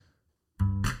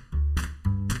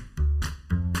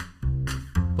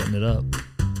putting it up.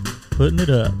 Putting it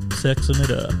up. Sexing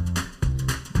it up.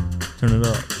 Turn it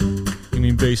up. You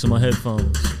mean bass on my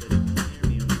headphones?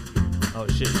 Oh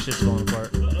shit, shit's falling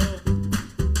apart.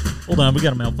 Hold on, we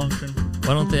got a malfunction.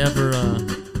 Why don't they ever,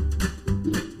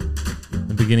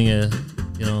 the beginning of,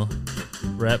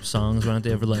 rap songs, why don't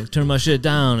they ever like, turn my shit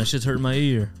down, that shit's hurting my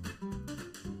ear.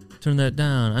 Turn that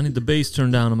down. I need the bass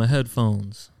turned down on my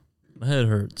headphones. My head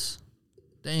hurts.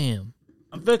 Damn.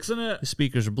 I'm fixing it. The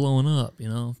speakers are blowing up,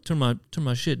 Turn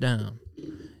my shit down.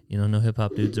 No hip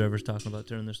hop dudes are ever talking about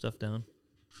turning their stuff down.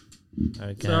 All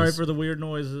right, guys. Sorry for the weird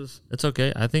noises. It's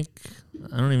okay. I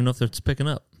don't even know if it's picking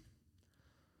up.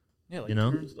 Yeah,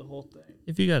 turns the whole thing.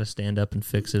 If you got to stand up and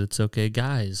fix it, it's okay.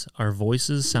 Guys, our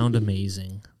voices sound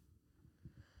amazing.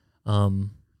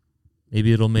 Maybe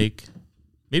you'll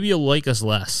like us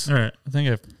less. All right, I think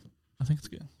it's good. I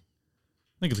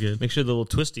think it's good. Make sure the little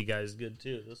twisty guy is good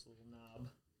too. This little knob.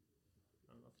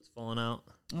 I don't know if it's falling out.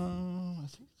 I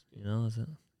think it's good. Is it?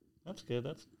 That's good.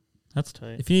 That's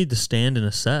tight. If you need to stand and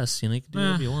assess, you can do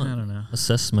whatever you want. I don't know.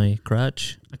 Assess my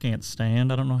crotch. I can't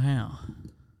stand. I don't know how.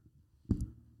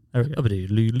 There we go.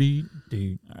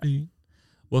 Right.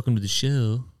 Welcome to the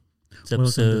show. It's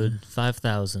episode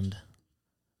 5,000.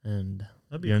 And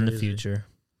you're in the future.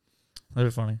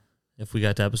 That'd be funny. If we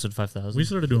got to episode 5,000. We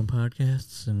started doing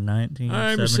podcasts in 1973.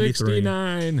 I'm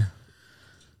 69.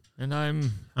 And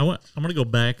I'm going to go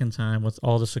back in time with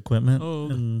all this equipment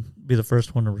and be the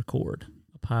first one to record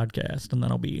a podcast. And then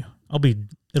it'll be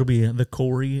the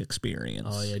Corey experience.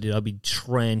 Oh, yeah, dude. I'll be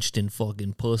trenched in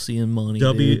fucking pussy and money,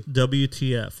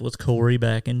 WTF. Let's Corey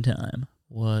back in time.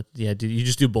 What? Yeah, dude, you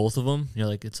just do both of them? You're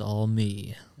like, it's all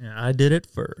me. Yeah, I did it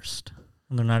first.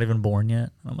 And they're not even born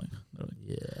yet. I'm like,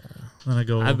 yeah. Then I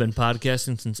go, I've been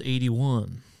podcasting since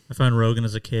 81. I find Rogan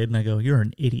as a kid, and I go, you're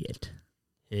an idiot.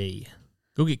 Hey,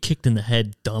 go get kicked in the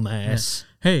head, dumbass.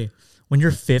 Yeah. Hey, when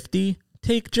you're 50,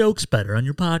 take jokes better on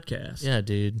your podcast. Yeah,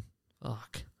 dude.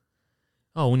 Fuck.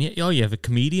 Oh, you have a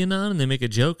comedian on and they make a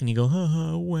joke and you go, ha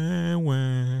ha, wah,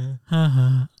 wah. Ha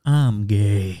ha, I'm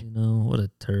gay. What a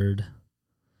turd.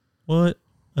 What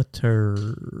a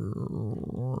turd.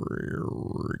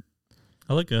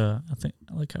 I like how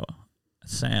I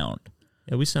sound.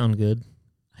 Yeah, we sound good.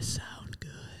 I sound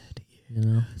good.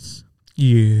 Yes.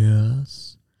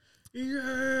 Yes.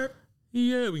 Yeah.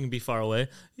 Yeah, we can be far away.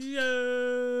 Yeah.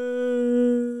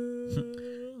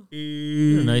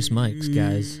 You're nice mics,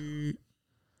 guys.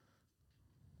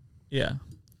 Yeah.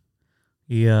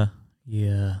 Yeah.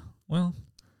 Yeah. Well.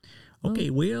 Okay.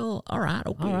 Well. All right.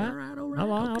 Okay. All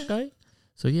right. Okay.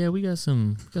 So yeah, we got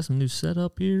some new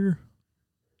setup here.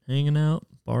 Hanging out,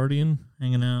 partying,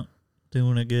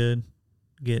 doing it good,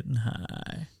 getting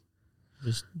high.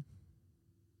 Just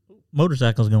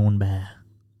motorcycles going by.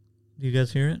 Do you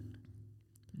guys hear it?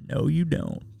 No, you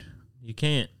don't. You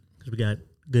can't, because we got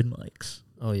good mics.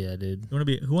 Oh yeah, dude.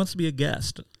 Who wants to be a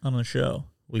guest on the show?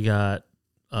 We got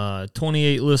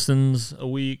 28 listens a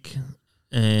week,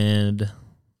 and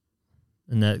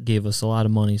that gave us a lot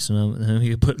of money, so now we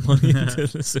can put money into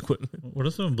this equipment. What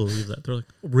if someone believes that? They're like,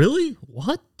 really?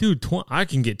 What? Dude, I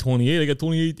can get 28. I got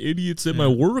 28 idiots at my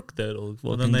work that'll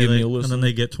fucking give me a listen. And then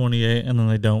they get 28, and then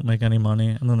they don't make any money,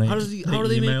 and then they How are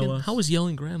they making? us. How is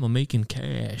Yelling Grandma making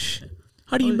cash?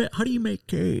 How do you make cash?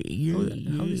 How are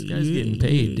these guys getting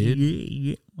paid, dude?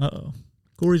 Yeah. Uh-oh.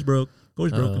 Corey's broke.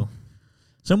 Broken.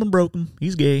 Someone broke him.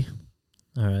 He's gay.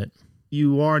 All right.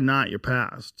 You are not your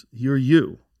past. You're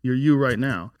you. You're you right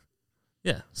now.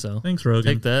 Yeah, so thanks, Rogan.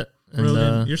 Take that. And,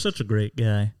 Rogan, you're such a great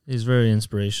guy. He's very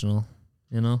inspirational,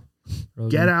 Rogan.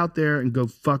 Get out there and go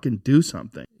fucking do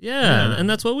something. Yeah, and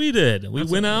that's what we did. We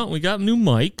went out, we got new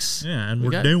mics. Yeah, and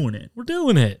we're doing it. We're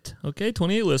doing it. Okay,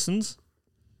 28 listens.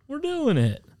 We're doing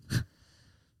it.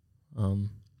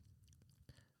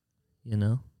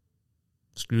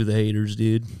 Screw the haters,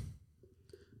 dude.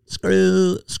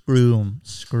 Screw them.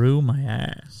 Screw my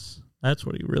ass. That's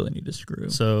what you really need to screw.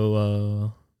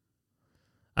 So,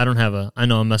 I don't have I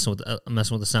know I'm messing with the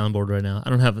soundboard right now.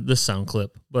 I don't have this sound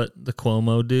clip, but the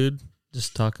Cuomo dude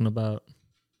just talking about.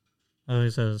 Oh, he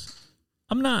says,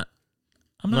 I'm not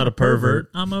a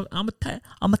pervert. I'm Italian.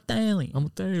 I'm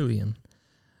Italian.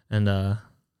 And,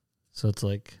 so it's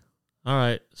like, all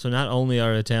right. So not only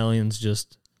are Italians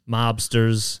just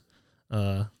mobsters,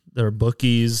 they're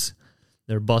bookies,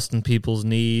 they're busting people's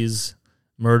knees,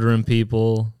 murdering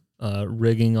people,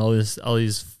 rigging all these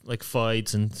like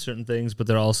fights and certain things, but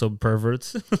they're also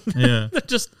perverts. Yeah,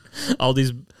 just all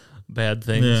these bad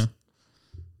things.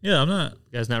 Yeah. I'm not.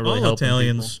 You guys not really all helping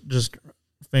Italians people. just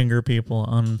finger people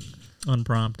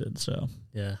unprompted. So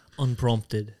yeah,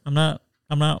 unprompted. I'm not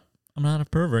a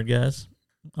pervert, guys.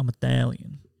 I'm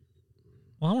Italian.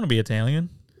 Well, I want to be Italian.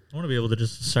 I want to be able to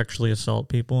just sexually assault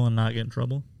people and not get in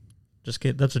trouble.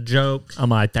 That's a joke.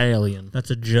 I'm Italian.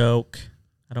 That's a joke.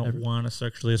 I don't want to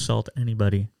sexually assault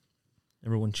anybody.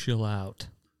 Everyone chill out.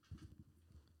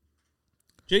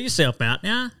 Chill yourself out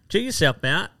now. Chill yourself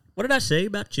out. What did I say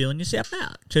about chilling yourself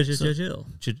out? Chill.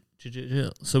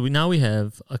 So now we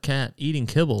have a cat eating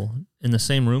kibble in the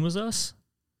same room as us.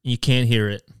 You can't hear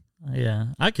it. Yeah,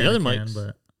 I can. The other mics,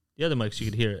 but the other mics, you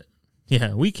could hear it.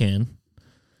 Yeah, we can.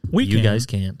 You guys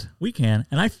can't. We can,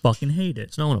 and I fucking hate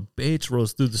it. So now when a Bates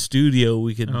rolls through the studio,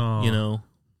 we could,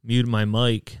 mute my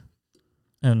mic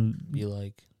and be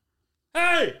like,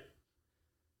 "Hey,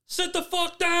 sit the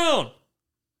fuck down!"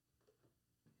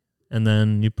 And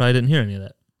then you probably didn't hear any of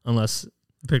that, unless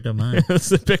I picked up mine.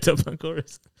 it picked up on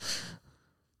chorus.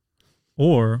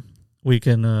 Or we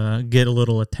can get a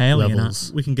little Italian.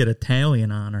 We can get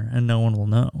Italian on her, and no one will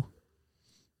know.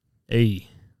 Hey,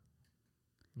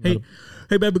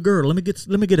 baby girl, let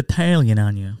me get Italian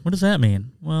on you. What does that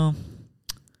mean? Well,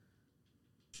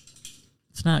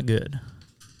 it's not good.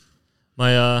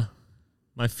 My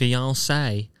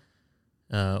fiancée,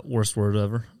 worst word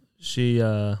ever. She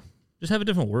just have a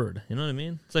different word. You know what I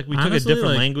mean? It's like we took a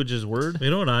different language's word. You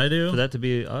know what I do? For that to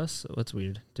be us, that's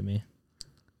weird to me.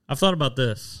 I've thought about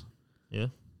this. Yeah.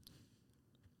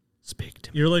 Speak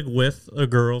to me. You're like with a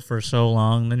girl for so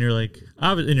long, then you're like,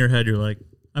 in your head, you're like,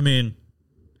 I mean,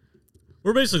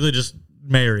 we're basically just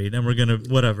married, and we're gonna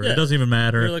whatever. Yeah. It doesn't even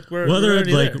matter whether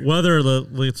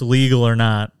it's legal or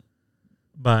not.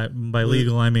 By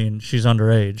legal, I mean she's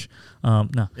underage. No,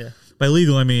 yeah. By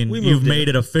legal, I mean you've made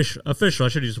it official. I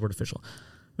should use the word official.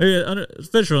 Maybe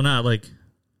official or not. Like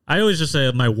I always just say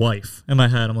my wife in my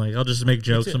head. I'm like, I'll just make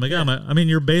jokes. I'm like, I mean,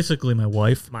 you're basically my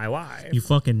wife. My wife. You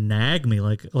fucking nag me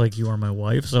like you are my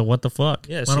wife. So what the fuck?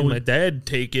 Yeah, my dad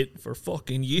take it for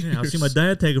fucking years. Yeah, I see my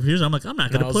dad take it for years. I'm like, I'm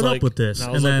not going to put up with this. And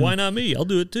I was like, why not me? I'll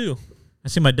do it too. I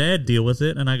see my dad deal with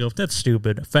it, and I go, that's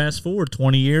stupid. Fast forward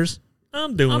 20 years.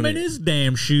 I'm in his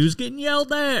damn shoes getting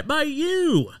yelled at by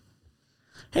you.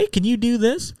 Hey, can you do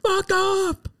this? Fuck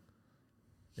up.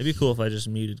 It'd be cool if I just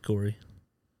muted Corey.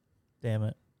 Damn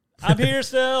it. I'm here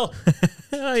still.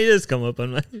 He just come up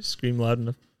on my scream loud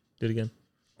enough. Do it again.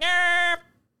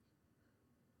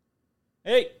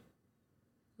 Hey.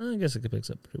 I guess it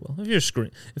picks up pretty well.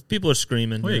 If people are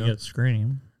screaming, you got to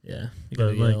scream. Yeah.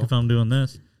 But like if I'm doing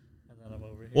this, and then I'm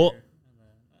over here. Well,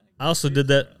 I also did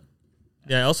that.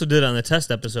 Yeah, I also did it on the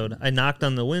test episode. I knocked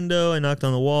on the window, I knocked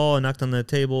on the wall, I knocked on the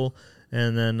table,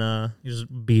 and then you're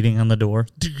just beating on the door.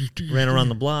 Ran around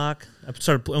the block. I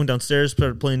went downstairs,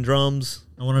 started playing drums.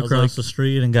 I went across the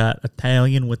street and got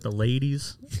Italian with the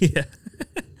ladies. Yeah.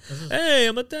 Hey,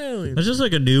 I'm Italian. That's just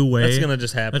like a new way. That's going to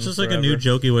just happen. That's just like a new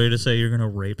jokey way to say you're going to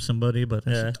rape somebody, but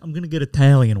I'm going to get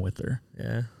Italian with her.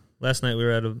 Yeah. Last night we were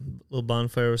at a little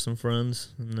bonfire with some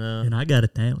friends. And I got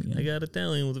Italian. I got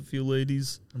Italian with a few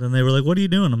ladies. And then they were like, what are you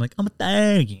doing? I'm like, I'm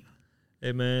Italian.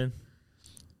 Hey, man.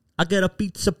 I got a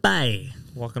pizza pie.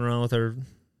 Walking around with our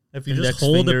If you just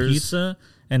hold a pizza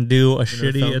and do a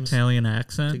shitty Italian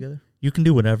accent, together. You can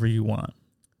do whatever you want.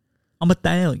 I'm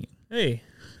Italian. Hey.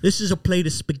 This is a plate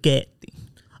of spaghetti.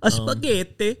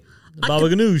 Spaghetti. Baba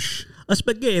ganoush. A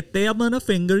spaghetti. I'm going to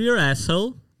finger your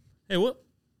asshole. Hey,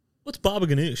 what's baba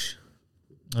ganoush?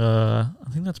 I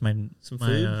think that's my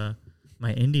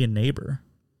Indian neighbor.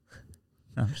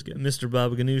 No, I'm just kidding. Mr.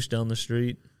 Baba Ganoush down the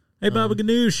street. Hey, Baba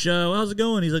Ganoush, how's it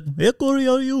going? He's like, hey, Corey,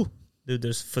 how are you? Dude,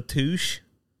 there's fattoush.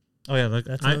 Oh, yeah.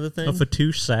 That's another thing. A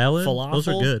fattoush salad. Falafel. Those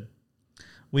are good.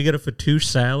 We get a fattoush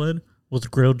salad with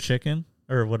grilled chicken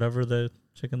or whatever the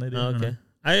chicken they do. Oh, okay.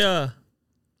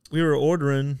 We were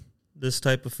ordering this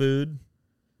type of food.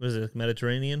 What is it,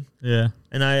 Mediterranean? Yeah.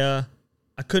 And I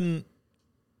couldn't.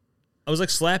 I was like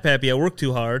slap happy. I worked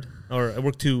too hard, or I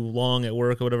worked too long at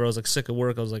work, or whatever. I was like sick of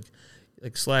work. I was like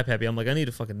slap happy. I'm like, I need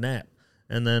a fucking nap.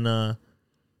 And then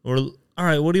we're all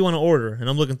right. What do you want to order? And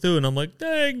I'm looking through, and I'm like,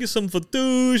 dang, get some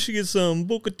fattoush, get some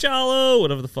bocacciolo,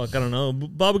 whatever the fuck. I don't know,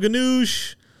 baba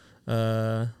ganoush,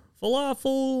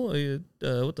 falafel.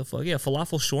 What the fuck? Yeah,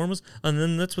 falafel shawarmas. And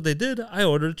then that's what they did. I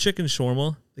ordered chicken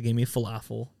shawarma. They gave me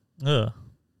falafel. Ugh.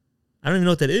 I don't even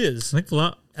know what that is. I think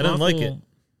falafel. I don't like it.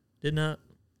 Did not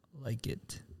like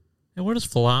it. Hey, where does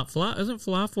falafel? Isn't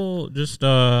falafel just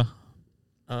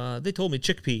they told me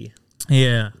chickpea.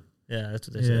 Yeah. Yeah, that's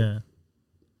what they said. Yeah.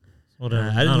 Whatever.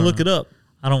 I didn't look it up.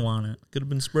 I don't want it. Could have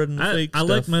been spreading the fake stuff. I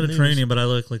like Mediterranean, but I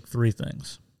like 3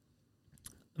 things.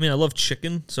 I mean, I love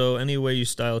chicken, so any way you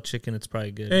style chicken, it's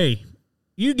probably good. Hey,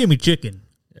 you give me chicken.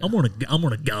 Yeah. I'm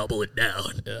gonna gobble it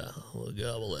down. Yeah, we'll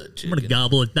gobble that chicken. I'm gonna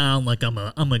gobble it down like I'm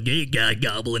a gay guy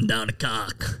gobbling down a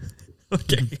cock.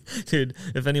 Okay, dude.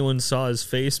 If anyone saw his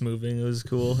face moving, it was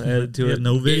cool. Added to it.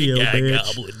 No video,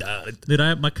 bitch. Dude, I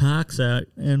have my cocks out,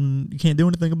 and you can't do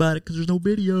anything about it because there's no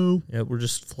video. Yeah, we're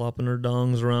just flopping our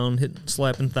dongs around,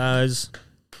 slapping thighs.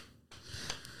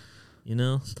 You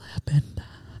know, slapping.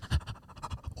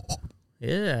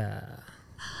 Yeah.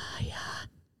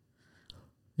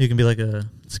 You can be like a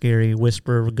scary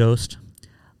whisper of a ghost.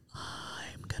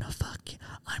 I'm gonna fuck you.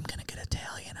 I'm gonna get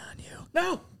Italian on you.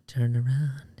 No. Turn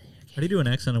around. How do you do an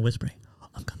accent of whispering?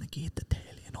 I'm gonna get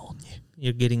Italian on you.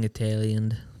 You're getting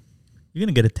Italian. You're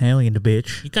gonna get Italian,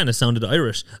 bitch. You kind of sounded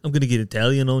Irish. I'm gonna get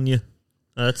Italian on you.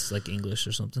 That's like English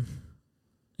or something.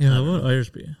 Yeah, what would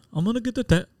Irish be? I'm gonna get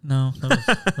the No, that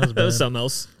was bad. That was something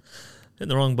else. Hitting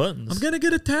the wrong buttons. I'm gonna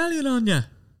get Italian on you.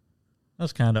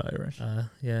 That's kind of Irish.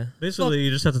 Yeah. Basically, you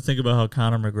just have to think about how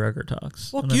Conor McGregor talks.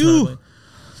 Fuck you.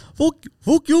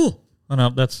 Fuck you. Oh no,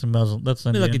 that's the Muslim. That's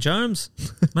my Lucky Charms.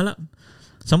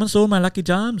 Someone stole my Lucky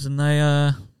Charms, and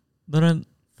I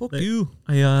Fuck you.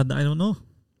 I don't know.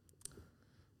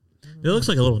 It looks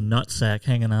like a little nutsack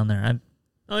hanging on there.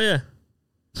 Oh yeah.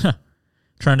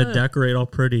 Trying to decorate all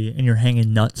pretty, and you're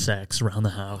hanging nutsacks around the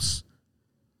house.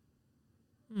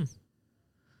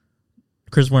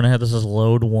 Chris Werner had this as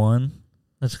load 1.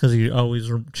 That's because he always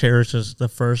cherishes the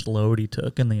first load he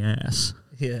took in the ass.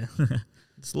 Yeah.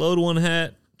 It's Load 1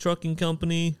 Hat Trucking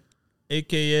Company,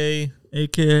 a.k.a.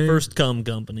 First Cum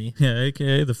Company. Yeah,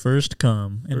 a.k.a. the first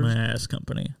cum in my ass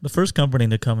company. The first company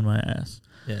to come in my ass.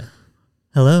 Yeah.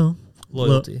 Hello.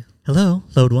 Loyalty. Hello,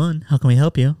 Load 1. How can we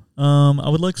help you? I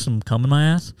would like some cum in my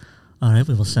ass. All right,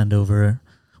 we will send over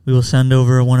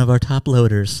one of our top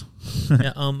loaders.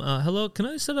 Yeah. Hello. Can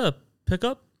I set a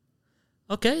pickup?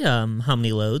 Okay. How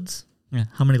many loads? Yeah.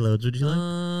 How many loads would you like?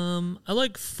 I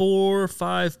like 4 or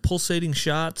 5 pulsating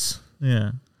shots.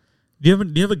 Yeah. Do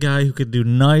you have a guy who could do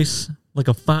nice like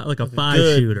a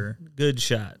 5-shooter? Good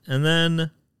shot, and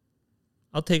then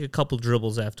I'll take a couple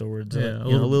dribbles afterwards. Yeah. A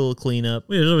little cleanup.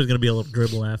 Well, there's always gonna be a little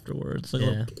dribble afterwards. Like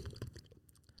yeah.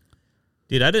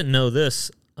 Dude, I didn't know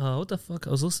this. What the fuck?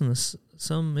 I was listening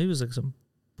to maybe it was like some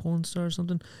porn star or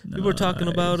something. Nice. People were talking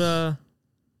about.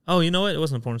 Oh, you know what? It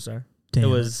wasn't a porn star. Damn. It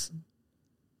was.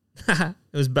 It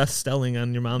was Beth Stelling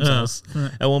on Your Mom's House.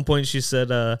 At one point, she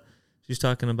said she's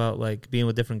talking about like being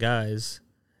with different guys,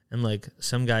 and like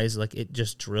some guys like it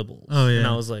just dribbles. Oh yeah. And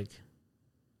I was like,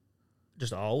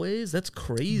 just always? That's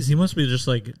crazy. He must be just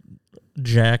like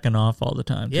jacking off all the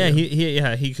time. Yeah, too.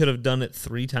 he could have done it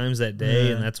 3 times that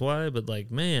day, and that's why. But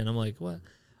like, man, I'm like, what?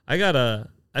 I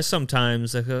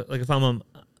sometimes like if I'm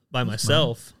by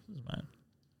myself,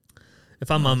 if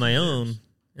I'm on my own.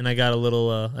 And I got a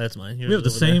little, that's mine. We have the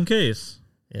same case.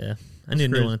 Yeah. I need a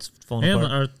new one. It's falling apart.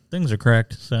 And our things are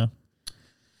cracked, so.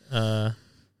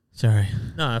 Sorry.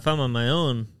 No, if I'm on my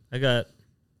own, I got,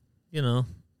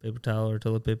 paper towel or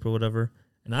toilet paper or whatever.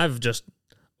 And I've just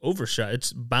overshot.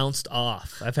 It's bounced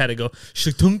off. I've had to go,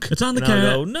 shatunk. It's on the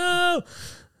cat. Go, no.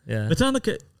 Yeah. It's on the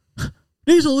cat.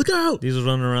 Diesel, look out! Diesel's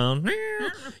running around.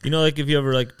 Like if you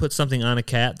ever like put something on a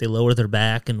cat, they lower their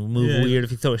back and move weird. If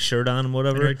you throw a shirt on him,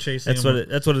 whatever. Like that's what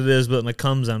it is. But my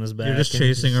cum's on his back. You're just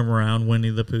chasing him around,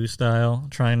 Winnie the Pooh style,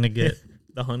 trying to get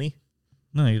the honey.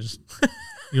 No,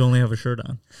 you only have a shirt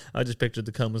on. I just pictured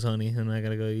the cum was honey, and I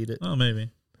gotta go eat it. Oh,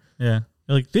 maybe. Yeah.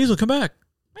 You're like, Diesel, come back.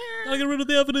 I'll get rid of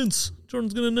the evidence.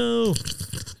 Jordan's gonna know.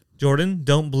 Jordan,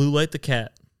 don't blue light the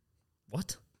cat.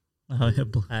 What? Oh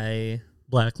yeah.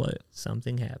 Black light.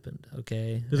 Something happened,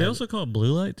 okay? Do they also call it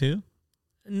blue light, too?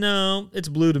 No, it's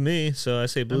blue to me, so I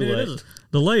say blue light.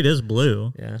 The light is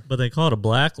blue. Yeah. But they call it a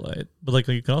black light. But like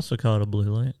you could also call it a blue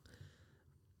light.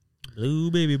 Blue,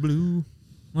 baby, blue.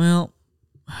 Well,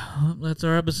 that's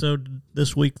our episode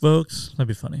this week, folks. That'd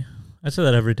be funny. I say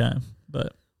that every time,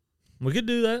 but... We could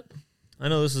do that. I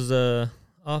know this is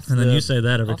off And then you say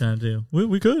that every time, too.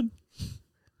 We could.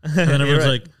 And then everyone's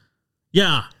like...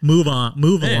 Yeah, move on.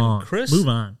 Move along. Chris move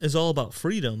on. Is all about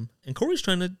freedom, and Corey's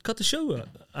trying to cut the show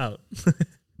out.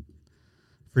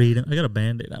 Freedom. I got a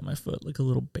Band-Aid on my foot like a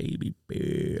little baby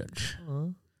bitch.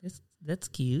 Aww, that's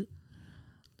cute.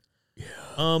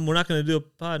 Yeah. We're not going to do a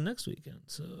pod next weekend,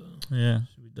 so yeah.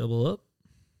 Should we double up?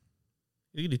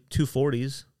 We can do 2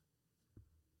 40s.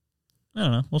 I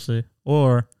don't know. We'll see.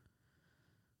 Or,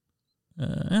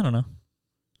 I don't know.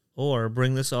 Or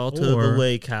bring this all to the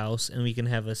lake house, and we can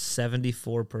have a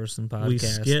 74-person podcast. We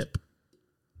skip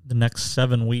the next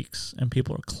 7 weeks, and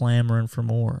people are clamoring for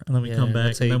more. And then we come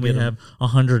back, and then we have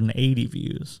 180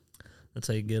 views. That's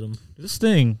how you get them. This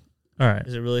thing, all right.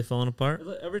 Is it really falling apart?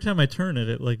 Every time I turn it,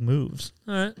 it like moves.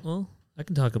 All right, well, I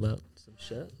can talk about some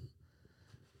shit.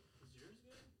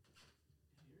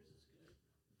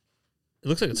 It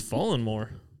looks like it's falling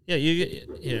more. Yeah, you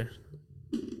get here.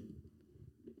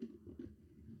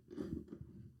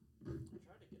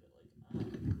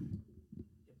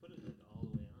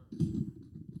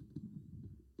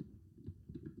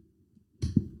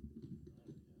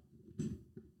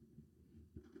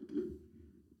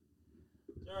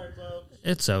 Sorry, folks.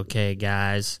 It's okay,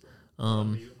 guys.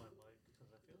 Oh,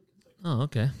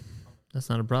 okay. That's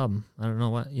not a problem. I don't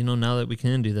know why. Now that we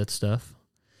can do that stuff,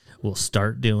 we'll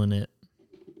start doing it.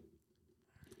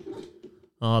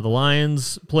 The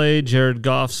Lions played Jared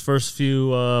Goff's first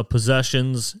few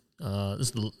possessions.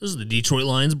 This is the Detroit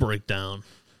Lions breakdown.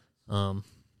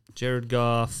 Jared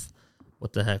Goff,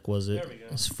 what the heck was it?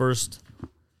 His first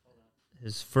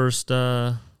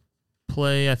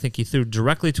play, I think he threw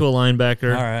directly to a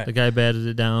linebacker. All right. The guy batted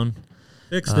it down.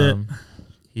 Fixed it.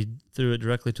 He threw it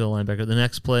directly to a linebacker. The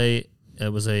next play, it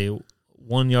was a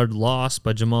 1-yard loss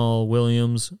by Jamal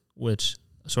Williams,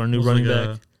 so our new running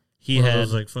back. He had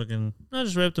like fucking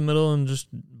just right up the middle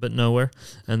but nowhere.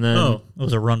 And then it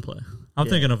was a run play. I'm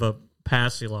thinking of a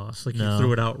pass he lost. Like he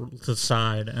threw it out to the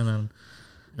side, and then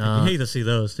you hate to see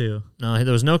those too. No,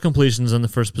 there was no completions on the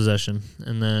first possession,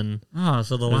 and then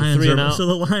so the Lions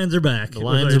are back. The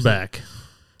Lions are back,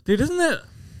 dude. Isn't that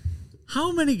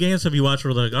how many games have you watched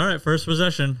where they're like, all right, first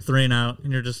possession, 3 and out,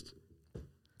 and you're just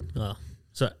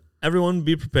so everyone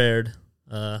be prepared.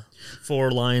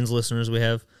 4 Lions listeners we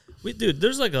have. I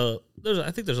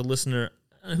think there's a listener.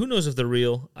 Who knows if they're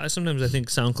real? I think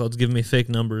SoundCloud's giving me fake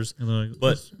numbers. Like,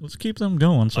 but let's keep them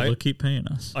going so they'll keep paying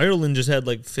us. Ireland just had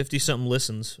like 50-something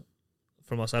listens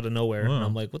from us out of nowhere. Whoa. And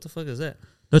I'm like, what the fuck is that?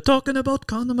 They're talking about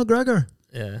Conor McGregor.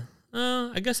 Yeah.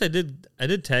 I guess I did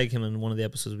tag him in one of the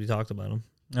episodes we talked about him.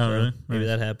 Oh, so really? Maybe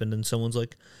that happened, and someone's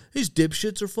like, these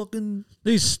dipshits are fucking...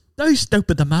 These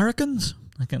stupid Americans.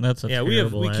 That's a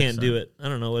we can't do it. I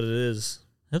don't know what it is.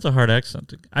 That's a hard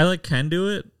accent. I can do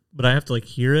it, but I have to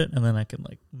hear it, and then I can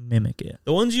mimic it.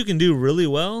 The ones you can do really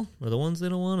well are the ones they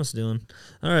don't want us doing.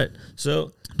 All right,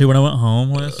 so... Dude, when I went home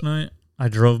last night, I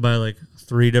drove by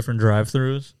 3 different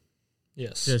drive-thrus.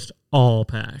 Yes. Just all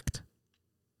packed.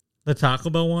 The Taco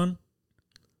Bell one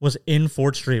was in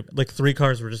 4th Street. 3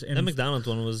 cars were just in. That McDonald's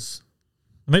one was...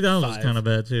 McDonald's was kind of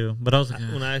bad, too. But I was like...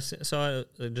 When I saw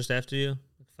it just after you,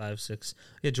 5, 6...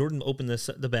 Yeah, Jordan opened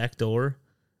the back door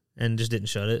and just didn't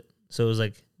shut it. So it was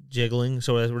jiggling.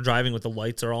 So as we're driving with the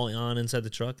lights are all on inside the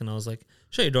truck, and I was like,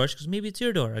 shut your door. She goes, maybe it's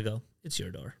your door. I go, it's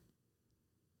your door.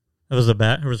 It was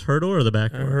it was her door or the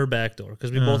back door? Her back door.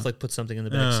 Because we both put something in the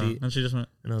back seat. And she just went...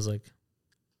 And I was like,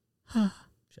 shut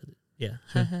it. Yeah.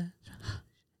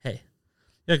 Hey.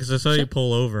 Yeah, because I saw you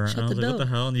pull over. And I was like, what the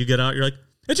hell? And you get out, you're like,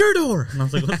 it's your door. And I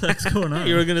was like, what the heck's going on?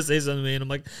 You were going to say something to me, and I'm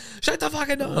like, shut the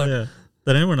fucking door. Oh, yeah.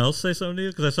 Did anyone else say something to you?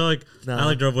 Because I saw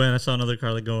I drove away and I saw another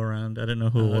car go around. I didn't know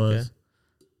who it was.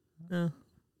 No.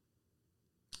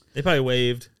 They probably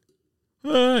waved.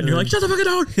 And you're like, shut the fucking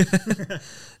door.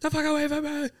 The fuck away from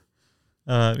me.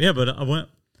 Yeah, but I went,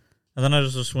 and then I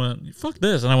just went, fuck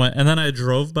this. And I went, and then I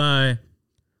drove by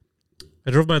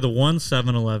the one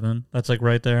 7-Eleven that's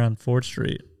right there on 4th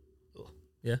Street.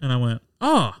 Yeah. And I went,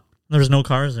 there's no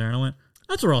cars there. And I went,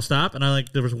 that's where I'll stop. And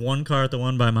there was one car at the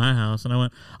one by my house. And I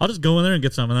went, I'll just go in there and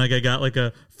get some. And I got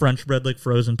a French bread,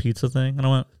 frozen pizza thing. And I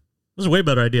went, this is a way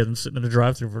better idea than sitting in a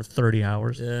drive-thru for 30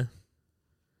 hours. Yeah.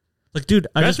 Dude,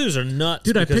 drive-thrus are nuts.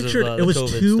 Dude, I pictured it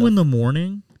was 2 in the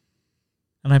morning.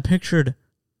 And I pictured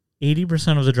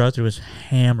 80% of the drive-thru was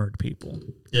hammered people.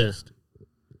 Yeah.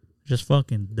 Just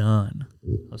fucking done.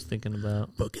 I was thinking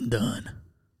about. Fucking done.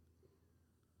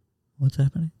 What's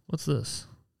happening? What's this?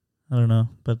 I don't know,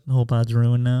 but the whole pod's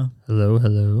ruined now. Hello?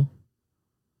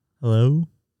 Hello?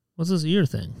 What's this ear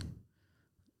thing?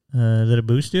 Did it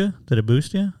boost you?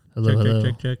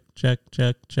 Hello? Check.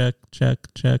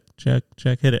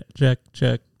 Hit it. Check.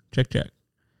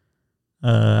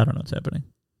 I don't know what's happening.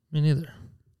 Me neither.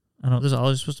 This is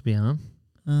always supposed to be on?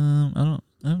 I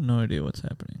have no idea what's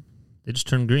happening. They just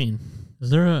turned green. Is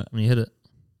there when you hit it?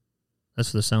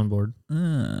 That's for the soundboard.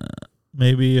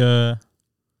 Maybe, I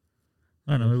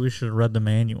don't know. Maybe we should have read the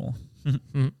manual.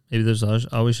 Maybe there's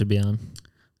always should be on.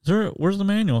 Where's the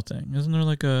manual thing? Isn't there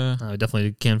I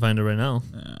definitely can't find it right now.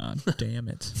 Damn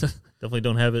it. Definitely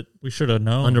don't have it. We should have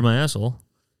known. Under my asshole.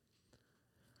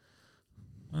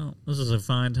 Well, this is a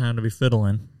fine time to be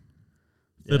fiddling.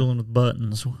 Fiddling with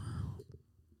buttons.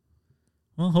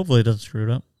 Well, hopefully it doesn't screw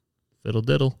it up. Fiddle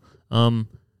diddle. No,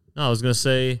 I was going to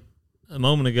say a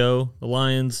moment ago, the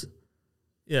Lions,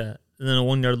 and then a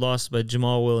 1-yard loss by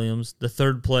Jamal Williams. The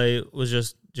third play was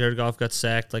just Jared Goff got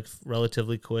sacked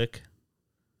relatively quick.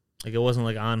 It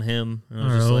wasn't on him.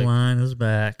 Our O-line is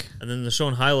back. And then they're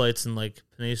showing highlights and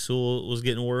Penei Sewell was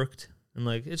getting worked. And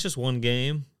it's just one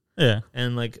game. Yeah.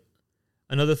 And like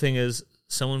another thing is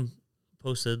someone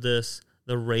posted this.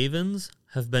 The Ravens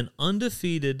have been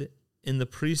undefeated in the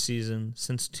preseason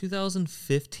since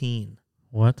 2015.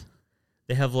 What?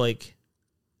 They have like,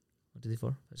 what did they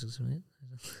 4, 5, 6, 7, 8?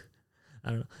 I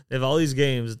don't know. They have all these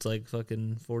games. It's like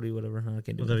fucking 40, whatever. I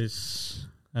can't do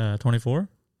it. 24?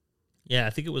 Yeah, I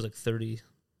think it was like 30.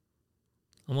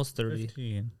 Almost 30.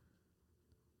 15.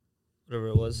 Whatever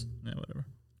it was. Yeah, whatever.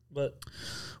 But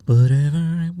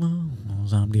whatever it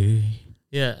was, I'm gay.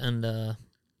 Yeah, and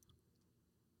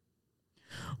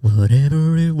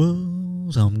whatever it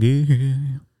was, I'm gay.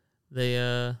 They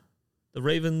the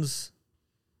Ravens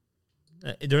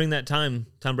during that time,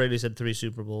 Tom Brady's had 3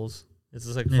 Super Bowls. It's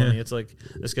just like funny. Yeah. It's like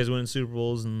this guy's winning Super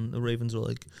Bowls, and the Ravens are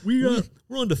like,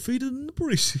 we're undefeated in the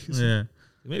preseason. Yeah,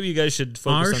 maybe you guys should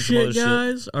focus on some other shit.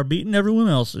 Our guys are beating everyone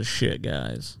else's shit,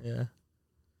 guys. Yeah,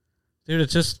 dude,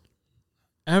 it's just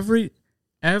every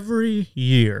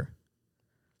year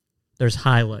there's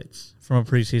highlights from a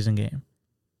preseason game,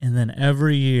 and then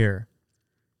every year,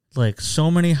 like so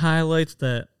many highlights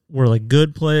that were like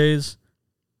good plays.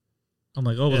 I'm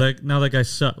like, oh, well, now that guy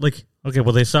suck. Like, okay,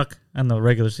 well, they suck on the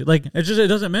regular season. Like, it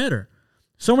doesn't matter.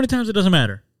 So many times it doesn't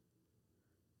matter.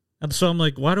 And so I'm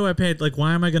like, why do I pay? Like,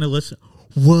 why am I going to listen?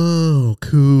 Whoa,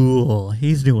 cool.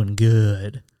 He's doing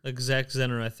good. Like Zach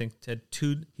Zenner, I think, had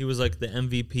 2. He was like the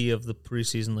MVP of the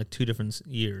preseason, like 2 different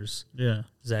years. Yeah.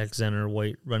 Zach Zenner,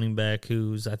 white running back,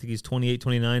 who's, I think he's 28,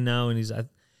 29 now, and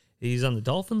he's on the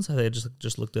Dolphins. I think I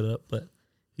just looked it up, but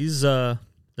he's,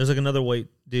 there's like another white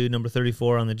dude, number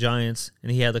 34 on the Giants,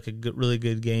 and he had like a really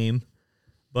good game.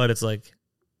 But it's like,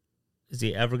 is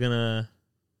he ever gonna?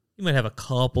 He might have a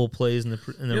couple plays in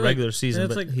the regular season,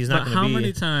 but he's not going to be. How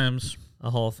many times a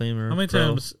Hall of Famer? How many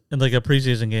times in like a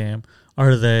preseason game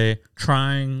are they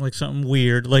trying like something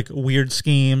weird, like weird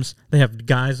schemes? They have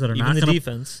guys that are even not the gonna,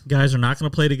 defense. Guys are not going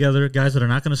to play together. Guys that are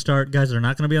not going to start. Guys that are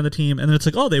not going to be on the team. And then it's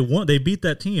like, oh, they beat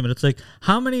that team, and it's like,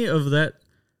 how many of that,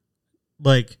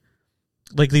 like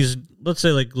these? Let's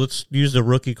say let's use the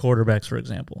rookie quarterbacks for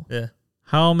example. Yeah.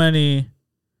 How many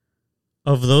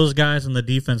of those guys in the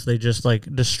defense they just like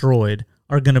destroyed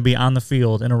are going to be on the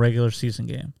field in a regular season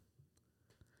game?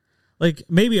 Like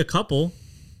maybe a couple.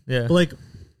 Yeah. But like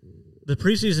the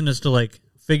preseason is to like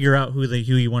figure out who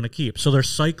you want to keep. So they're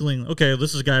cycling. Okay,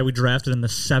 this is a guy we drafted in the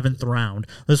 7th round.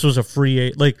 This was a free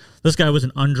agent. Like this guy was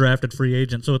an undrafted free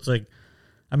agent. So it's like,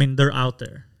 I mean, they're out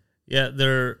there. Yeah,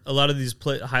 a lot of these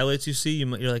highlights you see,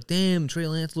 you're like, damn, Trey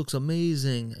Lance looks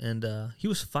amazing, and he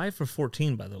was 5 for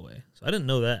 14, by the way. So I didn't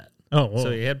know that. Oh, whoa.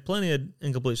 So he had plenty of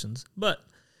incompletions. But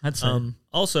that's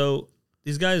also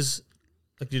these guys,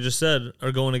 like you just said,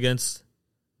 are going against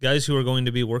guys who are going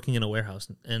to be working in a warehouse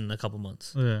in a couple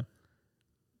months. Yeah,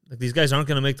 like these guys aren't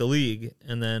going to make the league,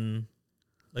 and then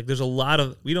like there's a lot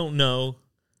of we don't know,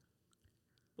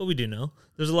 but we do know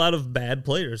there's a lot of bad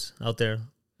players out there.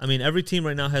 I mean, every team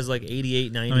right now has like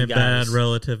 88, 90 guys. Bad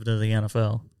relative to the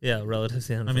NFL. Yeah, relative to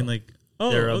the NFL. I mean, like,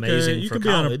 they're amazing for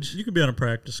college. You can be on a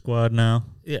practice squad now.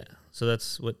 Yeah, so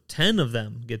that's what 10 of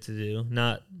them get to do.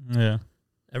 Not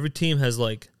every team has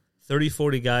like 30,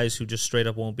 40 guys who just straight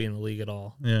up won't be in the league at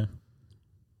all. Yeah.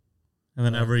 And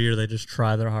then every year they just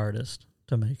try their hardest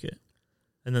to make it.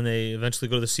 And then they eventually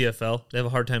go to the CFL. They have a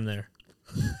hard time there.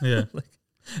 Yeah.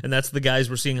 And that's the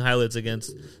guys we're seeing highlights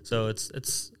against. So it's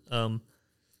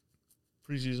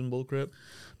preseason bullcrap.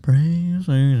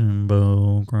 Preseason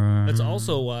bullcrap. That's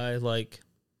also why, like,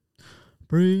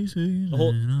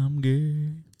 preseason, I'm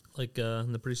gay. Like,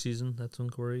 in the preseason, that's when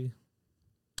Corey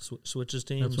switches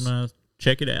teams. That's when I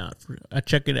check it out. I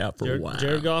check it out for a while.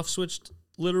 Jared Goff switched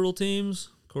literal teams.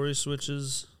 Corey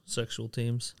switches sexual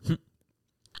teams. I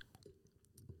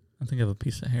think I have a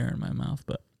piece of hair in my mouth,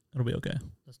 but it'll be okay.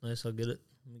 That's nice. I'll get it.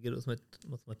 Let me get it with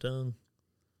my tongue.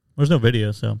 There's no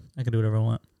video, so I can do whatever I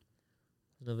want.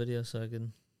 There's no video, so I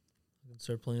can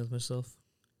start playing with myself.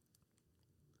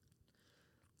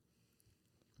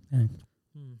 Yeah.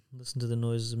 Listen to the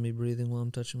noises of me breathing while I'm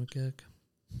touching my cock.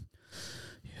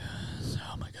 Yes.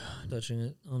 Oh my god. Touching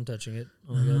it. I'm touching it.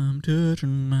 Oh my god. I'm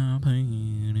touching my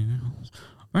penis,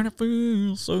 and it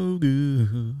feels so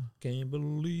good. Can't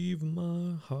believe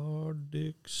my hard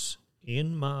dick's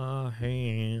in my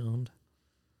hand.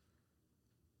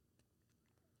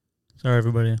 Sorry,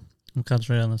 everybody. I'm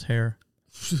concentrating on this hair.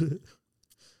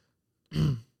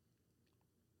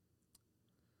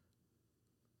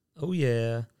 Oh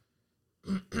yeah.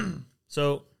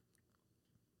 So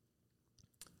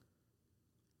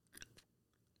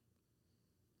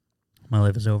my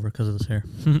life is over because of this hair.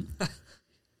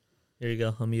 Here you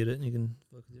go. I'll mute it. You can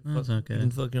That's okay. You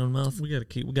can fuck your own mouth. We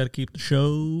gotta keep the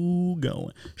show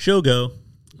going. Show go.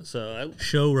 So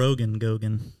Show Rogan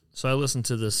Gogan. So I listened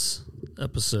to this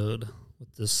episode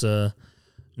with this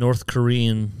North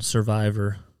Korean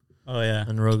survivor. Oh, yeah.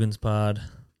 On Rogan's pod.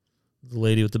 The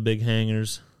lady with the big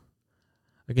hangers.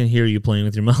 I can hear you playing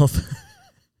with your mouth.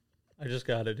 I just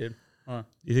got it, dude. Huh.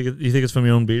 You think it's from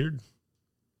your own beard?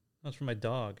 That's from my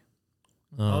dog.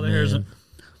 Oh, all the hairs.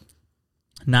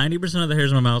 90% of the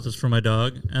hairs in my mouth is from my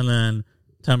dog, and then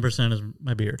 10% is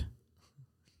my beard.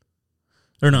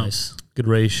 Or no, nice. Good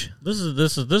ratio. This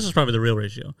is probably the real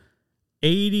ratio.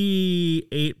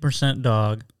 88%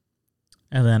 dog,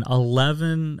 and then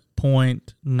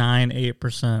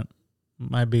 11.98%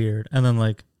 my beard, and then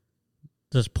like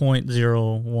just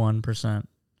 0.01%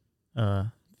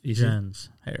 Jen's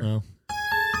hair. Oh.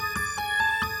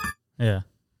 Yeah.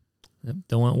 Yep.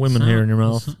 Don't want women hair in your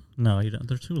mouth. No, you don't.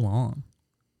 They're too long.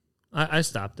 I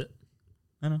stopped it.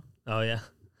 I know. Oh yeah.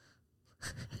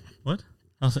 What?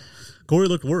 Corey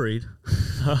looked worried.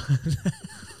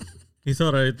 He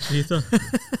thought. Hit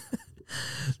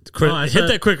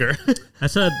that quicker. I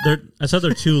said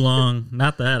they're too long.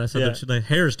 Not that. I said the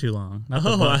hair's too long. I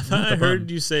thought I heard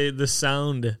you say the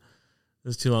sound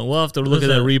is too long. We'll have to look at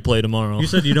that replay tomorrow. You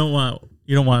said you don't want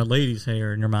a lady's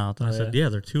hair in your mouth. And I said, yeah,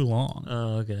 they're too long.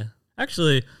 Oh, okay.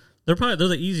 Actually, they're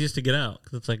the easiest to get out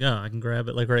because it's like, I can grab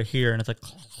it like right here, and it's like,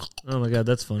 oh my god,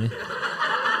 that's funny.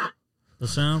 The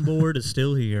soundboard is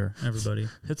still here, everybody.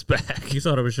 It's back. You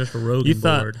thought it was just a Rogan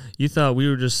board. You thought we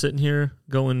were just sitting here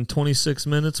going 26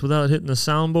 minutes without hitting the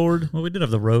soundboard? Well, we did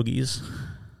have the Rogies.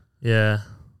 Yeah.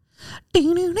 Oh,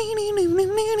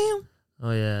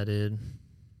 yeah, dude.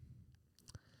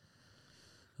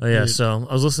 Oh, yeah, so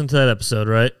I was listening to that episode,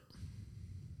 right?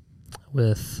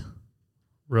 With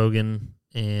Rogan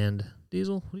and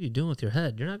Diesel. What are you doing with your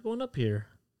head? You're not going up here.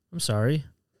 I'm sorry.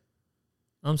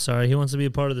 He wants to be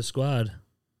a part of the squad.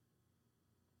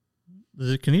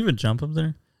 Can he even jump up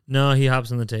there? No, he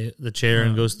hops in the chair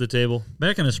and goes to the table.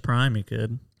 Back in his prime, he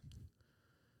could.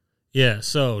 Yeah,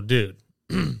 so, dude.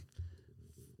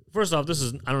 First off,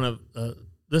 this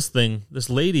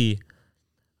lady,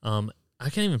 I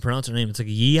can't even pronounce her name. It's like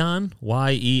Yeon,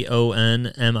 Yeonmi.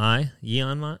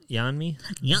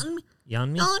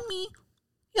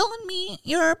 Yeonmi,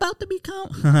 you're about to become...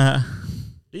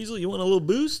 Diesel, you want a little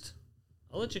boost?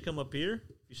 I'll let you come up here.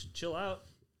 You should chill out.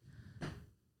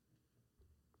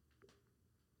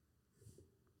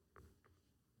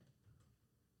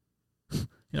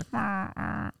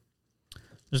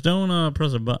 Just don't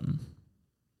press a button.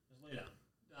 Just lay down.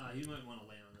 You might want to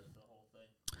lay on this the whole thing.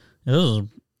 Yeah,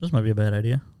 this might be a bad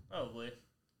idea. Probably.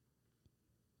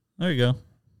 There you go.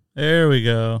 There we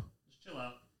go. Just chill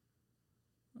out.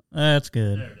 That's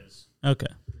good. There it is. Okay.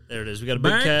 There it is. We got a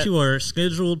big cat. Back to our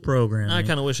scheduled program. I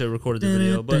kind of wish I recorded the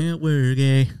video, but we're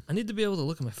gay. I need to be able to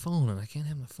look at my phone, and I can't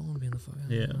have my phone be in the phone.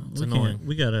 Yeah, it's annoying.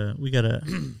 We gotta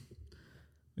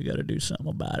do something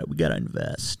about it. We gotta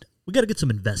invest. We gotta get some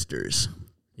investors.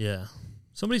 Yeah.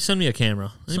 Somebody send me a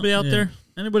camera. Anybody out there?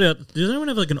 Anybody out? Does anyone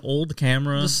have like an old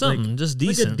camera? Just something, just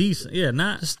decent. Like a decent, yeah,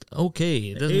 not just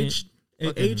okay.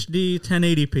 HD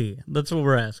 1080p. That's what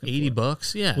we're asking.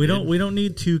 $80? Yeah. We don't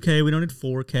need 2K. We don't need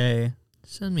 4K.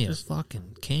 Send me a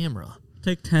fucking camera.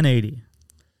 Take 1080.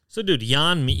 So, dude,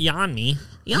 Yeonmi. I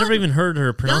never even heard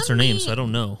her pronounce her name, so I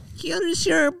don't know. Here's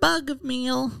your bug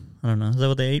meal. I don't know. Is that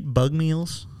what they ate? Bug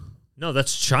meals? No,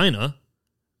 that's China.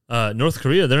 North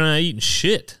Korea, they're not eating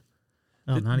shit.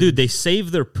 Oh, dude, they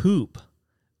save their poop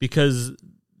because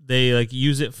they like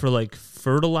use it for like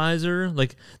fertilizer.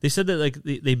 Like they said that like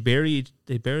they bury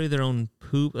their own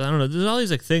poop. I don't know. There's all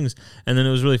these like things, and then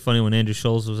it was really funny when Andrew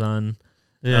Schulz was on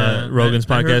Rogan's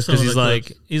podcast because he's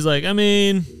like, I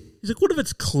mean, he's like, what if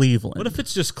it's Cleveland? What if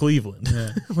it's just Cleveland?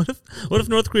 Yeah. what if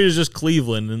North Korea is just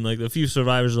Cleveland and like a few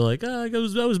survivors are like, I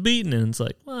was beaten, and it's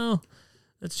like, well,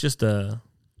 that's just a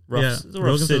rough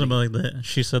Rogan city. said about like that.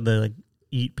 She said they like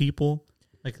eat people.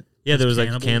 Like there was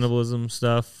like cannibalism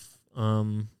stuff. I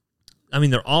mean,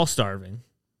 they're all starving.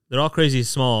 They're all crazy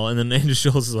small, and then Andrew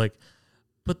Schulz is like,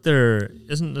 but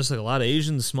isn't there like a lot of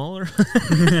Asians smaller?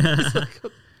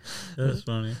 That's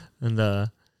funny. And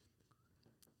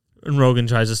Rogan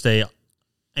tries to stay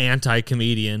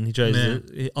anti-comedian. He tries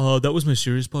to, that was my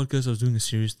serious podcast. I was doing a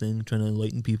serious thing, trying to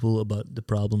enlighten people about the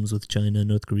problems with China,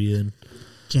 North Korea, and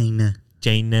China.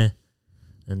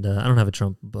 And I don't have a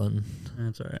Trump button.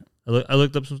 That's all right. I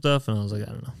looked up some stuff, and I was like,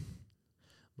 I don't know.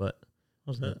 But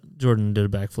what's that? Jordan did a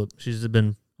backflip. She's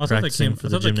been practicing for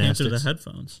the gymnastics. Came through the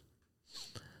headphones.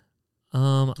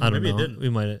 I don't know. Didn't.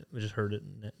 We just heard it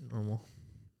normal.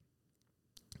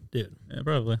 Dude. Yeah,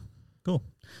 probably. Cool.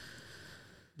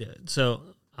 Yeah. So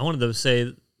I wanted to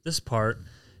say this part.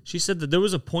 She said that there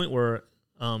was a point where,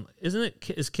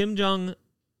 is Kim Jong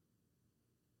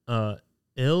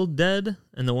Il dead,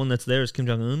 and the one that's there is Kim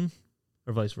Jong Un,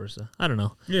 or vice versa. I don't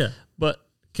know. Yeah, but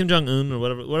Kim Jong Un or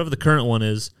whatever the current one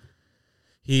is,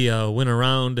 he went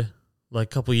around like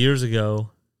a couple years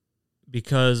ago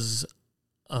because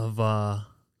of I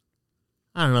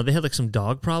don't know. They had like some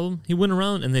dog problem. He went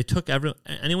around and they took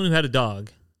anyone who had a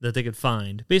dog that they could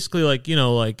find. Basically, like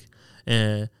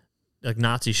like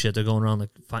Nazi shit. They're going around like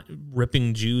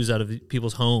ripping Jews out of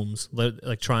people's homes,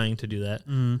 like trying to do that.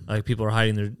 Like people are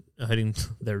hiding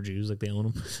their Jews, like they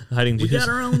own them. Hiding Jews. We got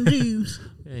our own Jews.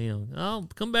 Yeah, oh,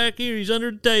 come back here. He's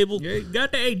under the table. Yeah,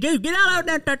 dude, get out of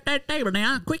that table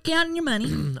now. Quit counting your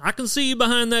money. I can see you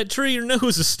behind that tree. Your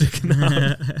nose is sticking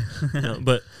out.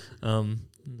 But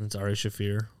that's Ari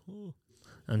Shaffir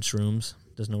on shrooms.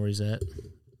 Doesn't know where he's at.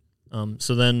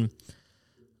 So then,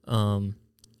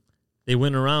 they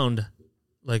went around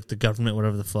like the government,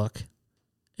 whatever the fuck,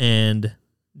 and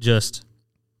just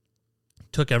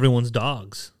took everyone's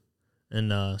dogs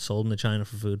and sold them to China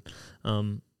for food.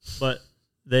 But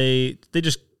I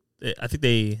think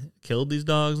they killed these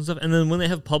dogs and stuff. And then when they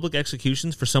have public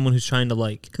executions for someone who's trying to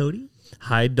like Cody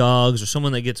hide dogs or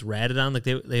someone that gets ratted on, like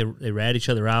they rat each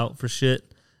other out for shit,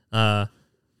 for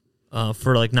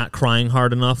like not crying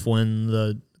hard enough when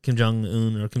the Kim Jong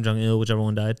Un or Kim Jong Il, whichever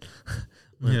one died.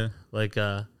 Yeah, like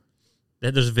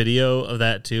there's a video of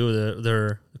that too.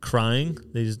 They're crying.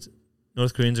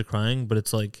 North Koreans are crying, but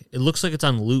it's like it looks like it's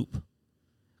on loop.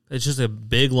 It's just a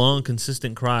big, long,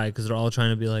 consistent cry because they're all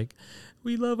trying to be like,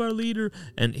 "We love our leader."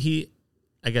 And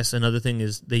I guess another thing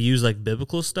is they use like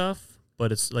biblical stuff,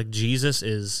 but it's like Jesus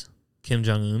is Kim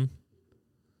Jong Un.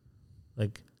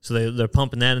 Like so they're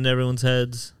pumping that into everyone's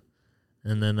heads,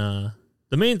 and then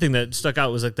the main thing that stuck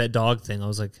out was like that dog thing. I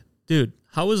was like, dude,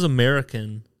 how is America,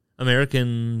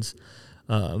 United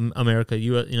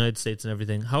States, and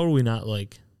everything? How are we not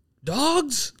like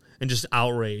dogs and just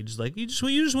outraged? Like you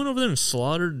just went over there and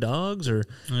slaughtered dogs or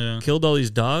killed all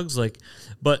these dogs. Like,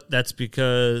 but that's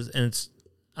because, and it's.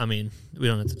 I mean, we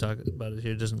don't have to talk about it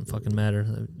here. It doesn't fucking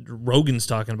matter. Rogan's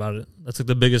talking about it. That's like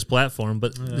the biggest platform.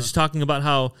 But just talking about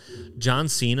how John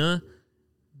Cena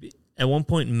at one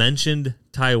point mentioned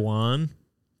Taiwan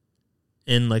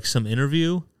in like some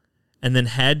interview, and then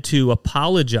had to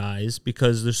apologize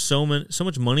because there's so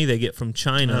much money they get from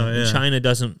China, and China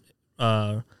doesn't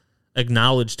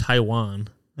acknowledge Taiwan.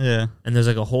 Yeah, and there's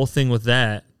like a whole thing with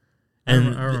that.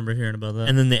 And I remember hearing about that.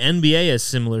 And then the NBA has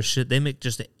similar shit. They make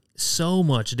just so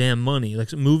much damn money,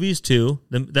 like movies too.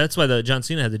 That's why the John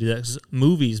Cena had to do that, because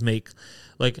movies make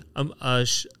like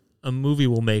a movie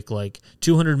will make like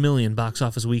 200 million box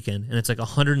office weekend, and it's like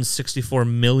 164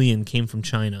 million came from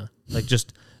China, like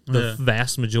just the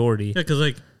vast majority. Yeah, because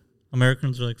like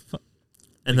Americans are like, fuck.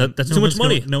 And like, that's too much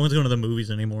money. No one's going to the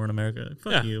movies anymore in America.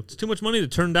 Fuck you. It's too much money to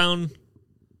turn down.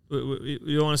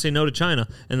 You don't want to say no to China,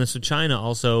 and then so China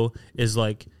also is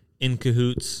like in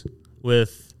cahoots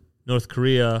with North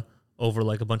Korea over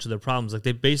like a bunch of their problems. Like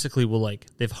they basically will like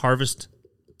they've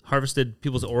harvested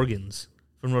people's organs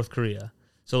from North Korea.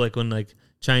 So like when like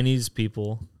Chinese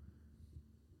people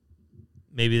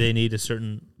maybe they need a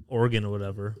certain organ or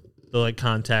whatever, they'll like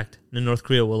contact, and then North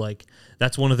Korea will like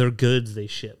that's one of their goods they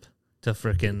ship to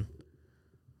frickin',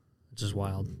 which is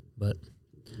wild. But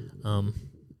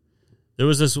there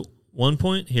was this one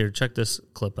point here. Check this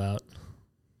clip out.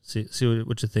 See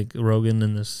what you think. Rogan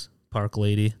and this park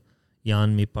lady.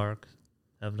 Yeonmi Park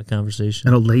having a conversation.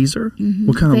 And a laser? Mm-hmm.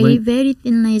 What kind of laser? Very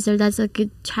thin laser. That's like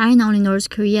China, only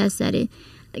North Korea said it.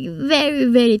 Like very,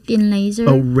 very thin laser.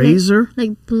 A razor?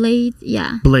 Like blade,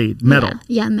 yeah. Blade, metal.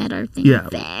 Yeah, metal thing. Yeah.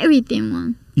 Very thin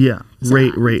one. Yeah,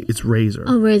 it's razor.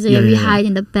 Oh, razor. Yeah, we hide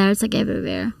in the belts like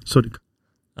everywhere. So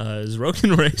is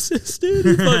Rogan racist, dude?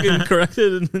 He fucking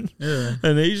corrected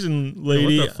an Asian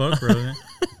lady. What the fuck, Rogan?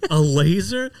 A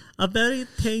laser? A very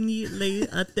tiny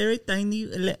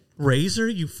razor,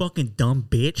 you fucking dumb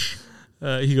bitch.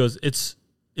 He goes, it's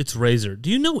razor.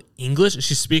 Do you know English?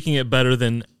 She's speaking it better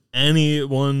than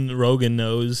anyone Rogan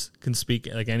knows can speak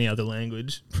like any other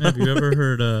language. Have you ever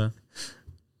heard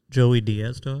Joey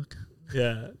Diaz talk?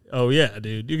 Yeah. Oh, yeah,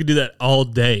 dude. You could do that all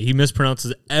day. He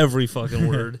mispronounces every fucking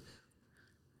word.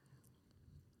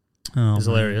 It's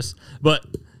hilarious. But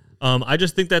I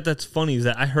just think that's funny is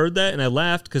that I heard that and I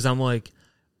laughed because I'm like,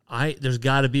 there's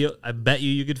got to be, I bet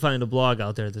you could find a blog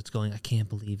out there that's going, I can't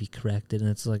believe he corrected. And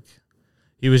it's like,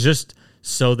 he was just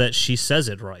so that she says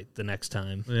it right the next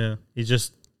time. Yeah. He's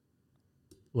just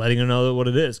letting her know what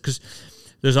it is. Because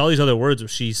there's all these other words where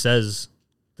she says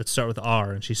that start with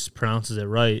R and she pronounces it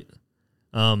right.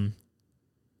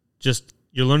 Just,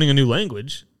 you're learning a new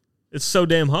language. It's so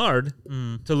damn hard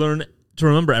to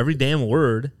remember every damn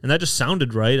word, and that just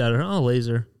sounded right. I don't know. Oh,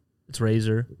 laser. It's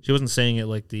razor. She wasn't saying it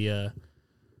like the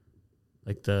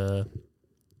like the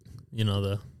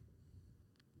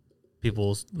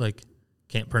people like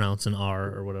can't pronounce an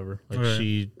R or whatever. Like right.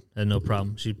 She had no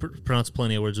problem. She pronounced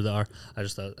plenty of words with the R. I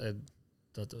just thought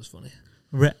that was funny.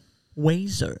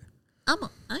 Wazer.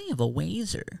 I have a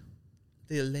Wazer.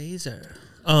 The laser.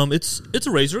 It's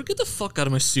a razor. Get the fuck out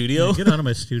of my studio. Yeah, get out of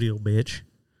my studio, bitch.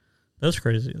 That's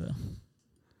crazy though.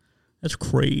 That's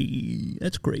crazy.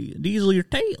 Diesel your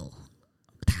tail.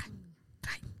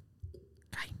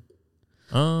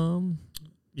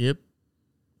 Yep.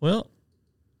 Well,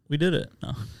 we did it.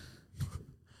 No.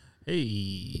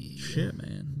 Hey. Shit,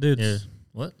 man. Dude. Yeah.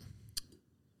 What?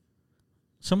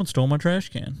 Someone stole my trash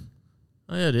can.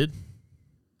 Oh, yeah, dude.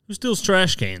 Who steals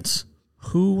trash cans?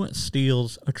 Who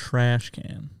steals a trash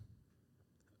can?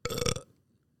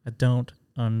 I don't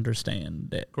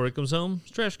understand it. Corey comes home,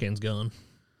 his trash can's gone.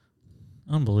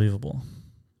 Unbelievable.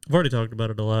 I've already talked about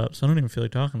it a lot, so I don't even feel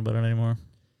like talking about it anymore.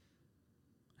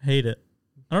 I hate it.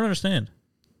 I don't understand.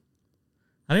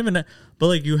 I don't even know. But,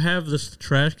 like, you have this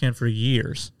trash can for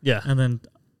years. Yeah. And then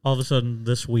all of a sudden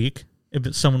this week,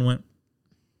 someone went,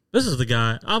 this is the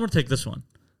guy. I'm going to take this one.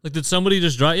 Like, did somebody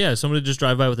just drive? Yeah, somebody just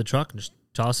drive by with a truck and just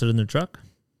toss it in their truck?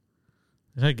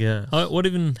 I guess. What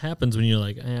even happens when you're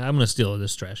like, I'm going to steal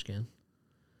this trash can?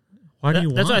 Why do you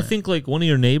want That's why I it? think, like, one of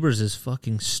your neighbors is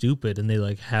fucking stupid and they,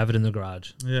 like, have it in the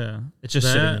garage. Yeah. It's just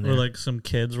sitting in there. Or, like, some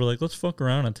kids were like, let's fuck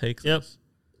around and take this.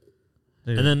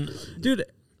 Dude. And then... Dude,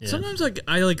 sometimes, like,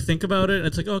 I, like, think about it, and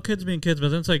it's like, oh, kids being kids, but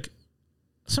then it's like,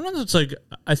 sometimes it's like,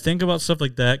 I think about stuff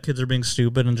like that, kids are being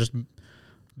stupid and just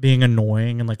being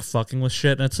annoying and, like, fucking with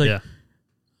shit, and it's like,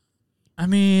 I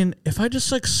mean, if I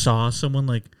just, like, saw someone,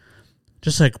 like,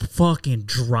 just, like, fucking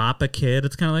drop a kid,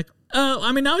 it's kind of like, oh,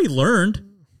 I mean, now he learned.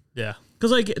 Yeah.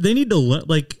 Because, like, they need to,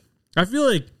 like, I feel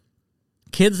like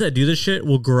kids that do this shit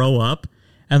will grow up,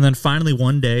 and then finally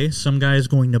one day, some guy is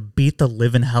going to beat the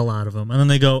living hell out of them, and then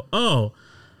they go, oh,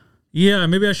 yeah,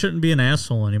 maybe I shouldn't be an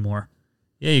asshole anymore.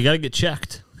 Yeah, you got to get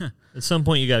checked. At some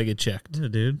point, you got to get checked. Yeah,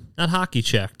 dude. Not hockey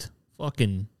checked.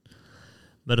 Fucking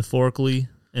metaphorically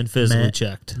and physically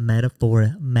checked.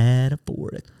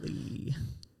 Metaphorically.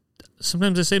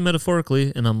 Sometimes I say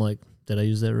metaphorically, and I'm like, did I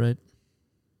use that right?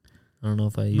 I don't know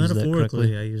if I used that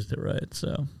correctly. I used it right,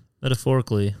 so.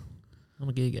 Metaphorically, I'm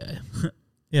a gay guy.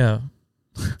 Yeah.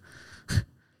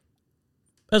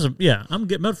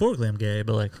 Metaphorically I'm gay,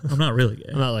 but, like, I'm not really gay.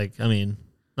 I'm not like, I mean,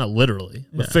 not literally,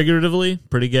 but figuratively,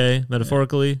 pretty gay.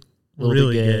 Metaphorically, a little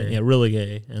really bit gay. gay. Yeah, really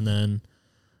gay. And then,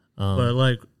 but,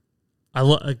 like, I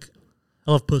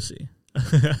love pussy.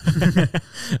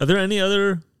 Are there any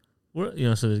other, so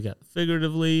they've got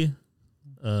figuratively,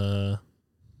 what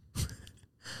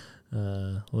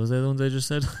was the other ones I just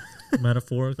said?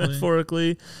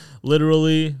 Metaphorically,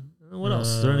 literally. What else?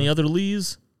 Is there any other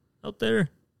lees out there?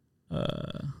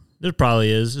 There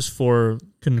probably is. Just for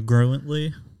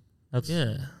congruently. But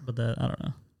that I don't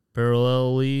know.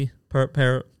 Parallelly.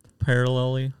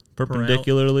 Parallelly.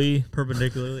 Perpendicularly.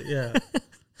 Yeah.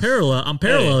 Parallel. I'm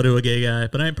parallel to a gay guy,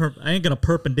 but I ain't gonna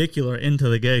perpendicular into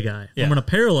the gay guy. Yeah. I'm gonna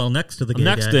parallel next to the gay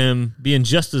guy. Next to him, being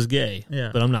just as gay. Yeah.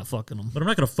 But I'm not fucking him. But I'm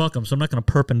not gonna fuck him, so I'm not gonna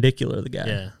perpendicular the guy.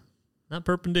 Yeah. Not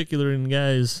perpendicular in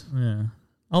guys. Yeah.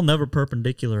 I'll never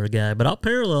perpendicular a guy, but I'll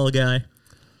parallel a guy.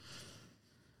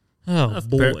 Oh,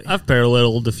 boy. I've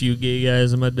paralleled a few gay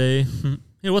guys in my day.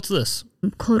 Hey, what's this?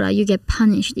 Cora, you get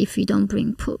punished if you don't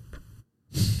bring poop.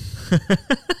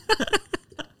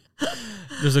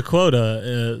 There's a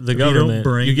quota, the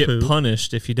government, you get poop.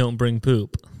 punished if you don't bring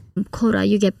poop. Cora,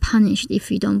 you get punished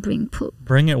if you don't bring poop.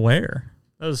 Bring it where?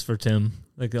 That was for Tim.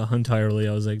 Like, entirely,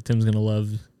 I was like, Tim's going to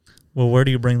love. Well, where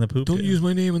do you bring the poop Don't to? use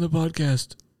my name in the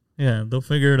podcast. Yeah, they'll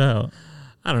figure it out.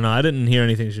 I don't know. I didn't hear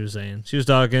anything she was saying. She was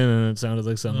talking, and it sounded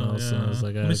like something else. Yeah. And I was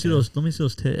like, let me see those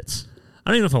tits.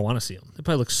 I don't even know if I want to see them. They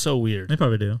probably look so weird. They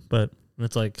probably do, but and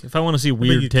it's like, if I want to see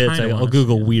weird tits, I'll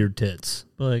Google weird tits.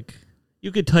 But, like,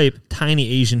 you could type tiny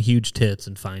Asian huge tits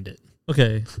and find it.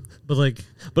 Okay, but, like,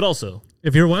 but also,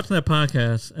 if you're watching that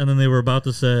podcast and then they were about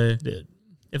to say, dude,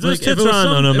 if those tits are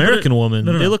on an American woman,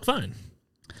 they look fine.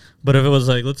 But if it was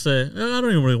like, let's say, I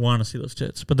don't even really want to see those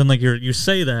tits, but then, like, you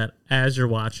say that as you're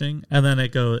watching, and then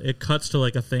it cuts to,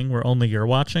 like, a thing where only you're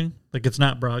watching, like, it's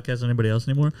not broadcast to anybody else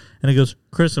anymore, and it goes,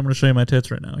 Chris, I'm going to show you my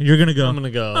tits right now. You're going to go, I'm going to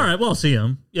go, all right, well, I'll see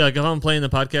them. Yeah, like, if I'm playing the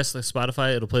podcast, like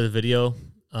Spotify, it'll play the video,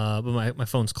 but my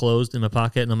phone's closed in my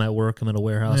pocket, and I'm at work, I'm at a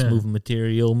warehouse, moving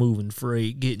material, moving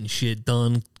freight, getting shit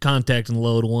done, contacting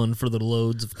load one for the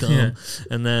loads have come,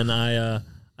 and then I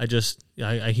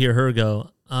hear her go,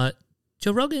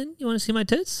 Joe Rogan, you want to see my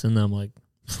tits? And I'm like,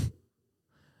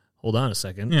 hold on a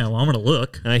second. Yeah, well, I'm going to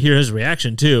look. And I hear his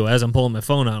reaction, too, as I'm pulling my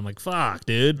phone out. I'm like, fuck,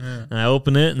 dude. Yeah. And I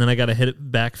open it, and then I got to hit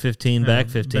it back 15, back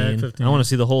 15. I want to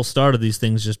see the whole start of these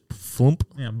things just flump.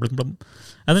 Yeah. And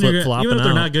then even if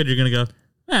they're not good, you're going to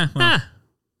go,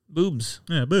 boobs.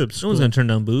 Yeah, boobs. No one's going to turn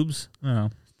down boobs. No.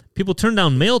 People turn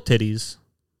down male titties.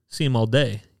 See them all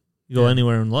day. You go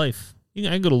anywhere in life. I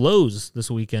can go to Lowe's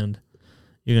this weekend.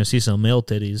 You're going to see some male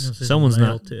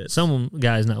titties. Some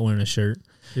guy's not wearing a shirt.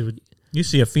 Dude, you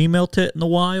see a female tit in the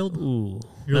wild? Ooh,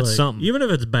 that's like, something. Even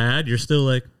if it's bad, you're still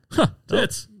like,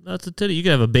 tits. That's a titty. You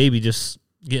could have a baby just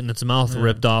getting its mouth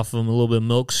ripped off them, a little bit of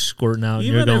milk squirting out, and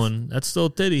you're going, that's still a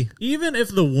titty. Even if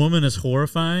the woman is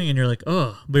horrifying and you're like,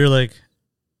 oh, but you're like,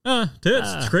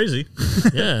 tits, it's crazy.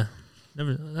 Yeah.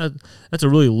 That's a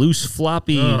really loose,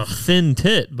 floppy, thin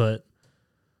tit, but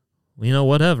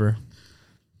whatever.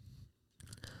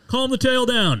 Calm the tail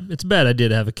down. It's a bad idea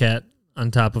to have a cat on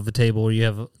top of a table where you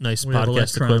have nice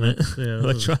podcast equipment.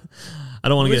 Yeah, I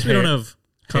don't want to get hair. We don't have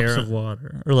cups of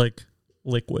water or like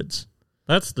liquids.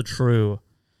 That's the true.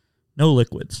 No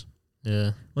liquids.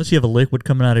 Yeah. Unless you have a liquid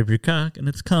coming out of your cock and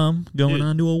it's cum going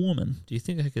onto a woman. Do you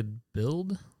think I could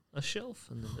build a shelf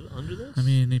under this? I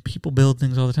mean, people build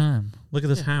things all the time. Look at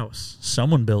this house.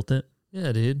 Someone built it.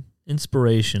 Yeah, dude.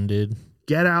 Inspiration, dude.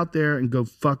 Get out there and go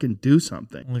fucking do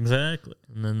something. Exactly.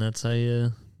 And then that's how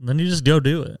you... Then you just go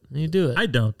do it. And you do it. I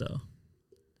don't, though.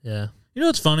 Yeah. You know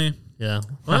what's funny? Yeah.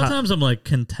 A lot of times I'm like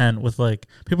content with like...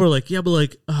 People are like, yeah, but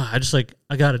like, I just like,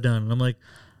 I got it done. And I'm like,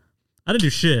 I didn't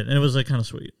do shit. And it was like kind of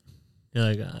sweet. You're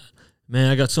like,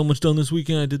 man, I got so much done this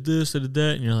weekend. I did this, I did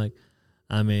that. And you're like,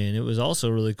 I mean, it was also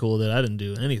really cool that I didn't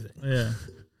do anything. Yeah.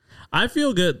 I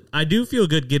feel good. I do feel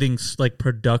good getting like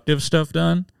productive stuff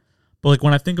done. But like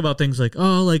when I think about things like,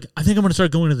 oh, like I think I'm gonna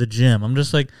start going to the gym. I'm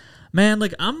just like, man,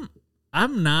 like I'm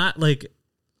not like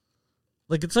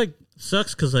it's like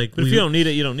sucks because like. But if you don't need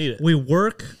it, you don't need it. We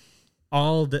work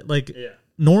all day. Like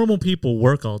normal people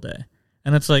work all day,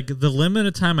 and it's like the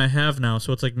limited time I have now.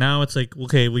 So it's like now it's like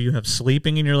okay, well you have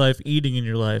sleeping in your life, eating in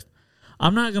your life.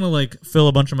 I'm not gonna like fill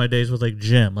a bunch of my days with like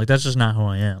gym. Like that's just not who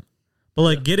I am. But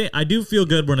like I do feel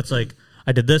good when it's like.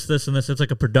 I did this, and this. It's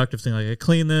like a productive thing. Like I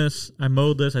cleaned this, I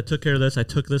mowed this, I took care of this, I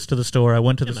took this to the store, I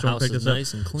went to the store and picked this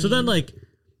nice up. And clean. So then, like,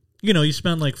 you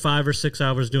spend like 5 or 6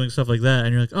 hours doing stuff like that,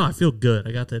 and you're like, oh, I feel good,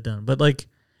 I got that done. But like,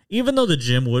 even though the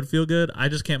gym would feel good, I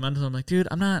just can't mention. I'm like, dude,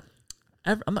 I'm not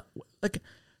like,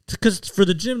 because for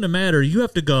the gym to matter, you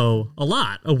have to go a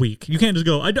lot a week. You can't just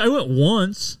go. I went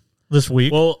once this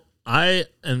week. Well, I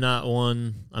am not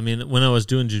one. I mean, when I was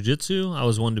doing jiu-jitsu, I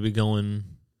was one to be going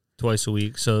twice a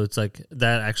week, so it's like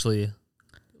that actually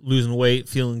losing weight,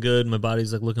 feeling good, my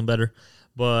body's like looking better.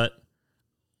 But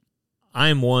I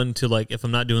am one to like if I'm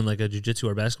not doing like a jiu-jitsu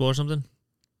or basketball or something,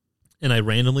 and I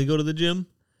randomly go to the gym,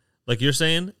 like you're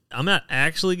saying, I'm not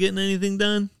actually getting anything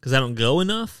done because I don't go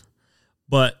enough.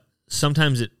 But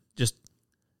sometimes it just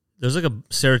there's like a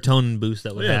serotonin boost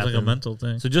that would happen. It's like a mental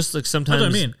thing. So just like sometimes,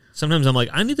 that's what I mean. Sometimes I'm like,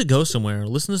 I need to go somewhere,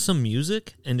 listen to some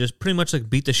music, and just pretty much like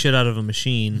beat the shit out of a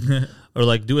machine, or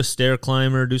like do a stair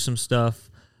climber, do some stuff.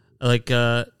 Like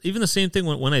even the same thing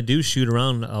when I do shoot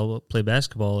around, I'll play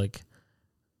basketball. Like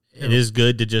it is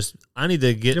good to just I need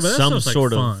to get some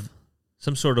sort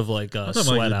of like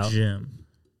sweat out. Gym.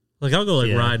 Like I'll go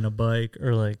like riding a bike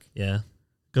or like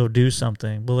go do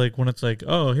something. But like when it's like,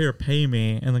 oh, here, pay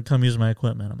me, and then come use my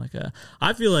equipment. I'm like,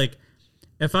 I feel like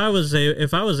if I was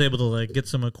able to like get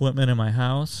some equipment in my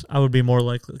house, I would be more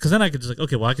likely because then I could just like,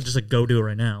 okay, well I could just like go do it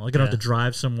right now. Like I don't have to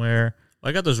drive somewhere.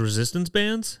 I got those resistance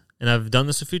bands, and I've done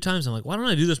this a few times. I'm like, why don't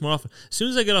I do this more often? As soon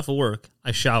as I get off of work,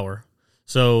 I shower,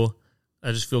 so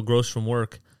I just feel gross from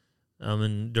work. I'm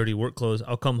in dirty work clothes.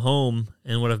 I'll come home,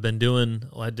 and what I've been doing,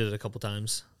 I did it a couple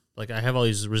times. Like I have all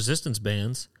these resistance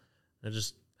bands. I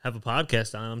just have a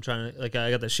podcast on. I'm trying to, like,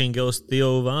 I got that Shane Gillis,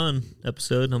 Theo Vaughn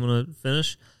episode I'm going to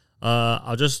finish.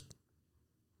 I'll just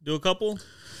do a couple.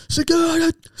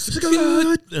 Cigarette.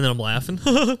 And then I'm laughing.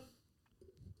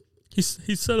 He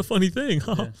said a funny thing.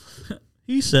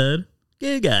 He said,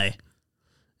 gay guy.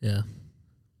 Yeah.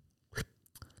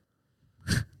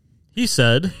 He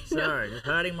said, sorry, just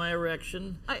hiding my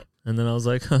erection. And then I was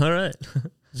like, all right.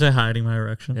 Is that hiding my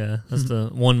erection? Yeah, that's the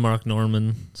one Mark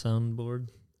Norman soundboard.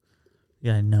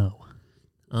 Yeah, I know.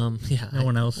 Yeah. No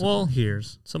one else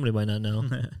hears. Somebody might not know.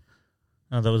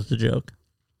 Oh, that was the joke.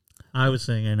 I was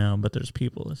saying I know, but there's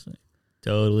people listening.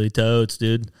 Totally totes,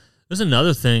 dude. There's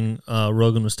another thing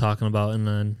Rogan was talking about, and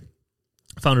then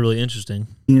I found it really interesting.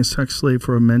 Being a sex slave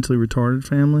for a mentally retarded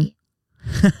family?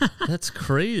 That's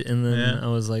crazy. And then I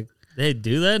was like, they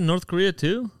do that in North Korea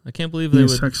too? I can't believe Being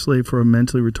they would. a sex slave for a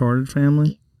mentally retarded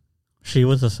family? She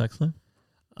was a sex slave?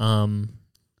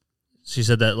 she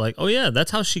said that like, oh yeah,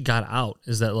 that's how she got out.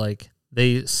 Is that like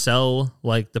they sell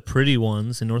like the pretty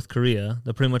ones in North Korea?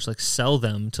 They pretty much like sell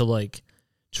them to like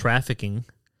trafficking,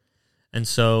 and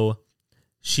so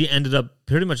she ended up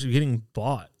pretty much getting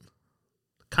bought.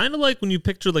 Kind of like when you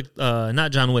picture like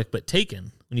not John Wick, but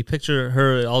Taken. When you picture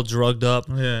her all drugged up,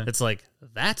 it's like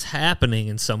that's happening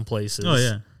in some places. Oh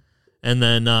yeah, and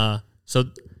then so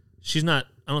she's not.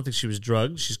 I don't think she was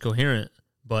drugged. She's coherent,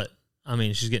 but I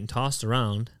mean, she's getting tossed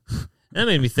around. That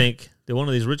made me think that one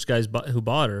of these rich guys who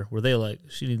bought her, were they like,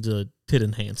 she needs a tit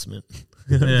enhancement?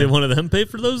 Did one of them pay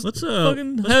for those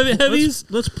fucking heavies?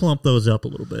 Let's plump those up a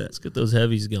little bit. Let's get those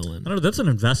heavies going. I don't know. That's an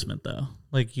investment, though.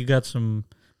 Like, you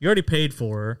already paid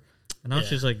for her, and now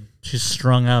she's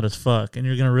strung out as fuck, and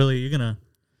you're gonna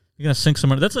sink some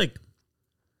money. That's like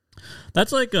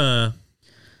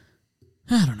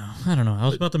I don't know. I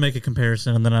was about to make a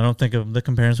comparison, and then I don't think of the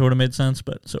comparison would have made sense.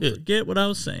 But forget what I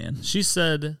was saying. She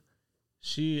said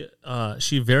she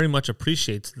very much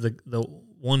appreciates the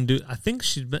one dude. I think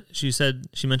she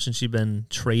mentioned she'd been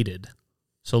traded,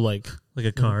 so like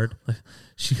a card.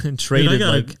 She traded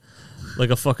like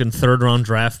a fucking third round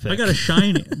draft pick. I got a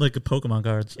shiny like a Pokemon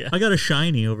cards. Yeah. I got a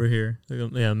shiny over here.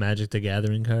 Magic the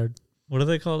Gathering card. What do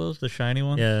they call those? The shiny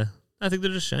ones? Yeah, I think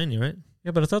they're just shiny, right?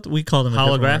 Yeah, but I thought we called them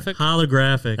holographic.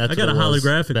 Holographic. I got a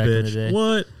holographic bitch.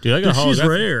 What? Dude, I got a holographic. She's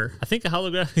rare. I think a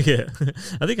holographic. Yeah,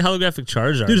 I think a holographic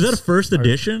Charizard. Dude, is that a first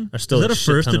edition? Is that a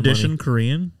first edition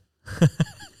Korean?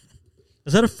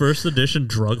 Is that a first edition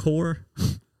drug whore?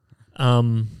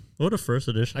 What a first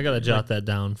edition. I gotta jot that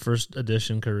down. First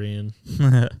edition Korean.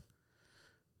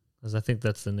 Because I think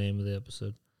that's the name of the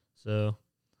episode. So,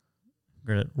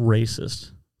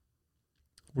 racist.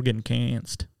 We're getting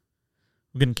canceled.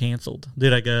 We're getting canceled.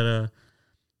 Dude, I got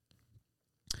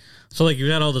so like you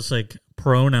got all this like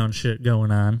pronoun shit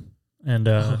going on. And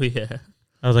oh yeah.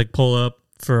 I was like pull up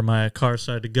for my car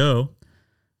side to go.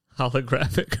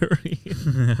 Holographic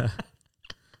Korean.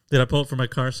 Did I pull up for my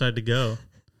car side to go?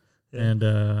 Yeah.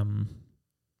 And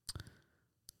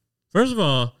first of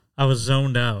all, I was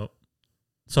zoned out.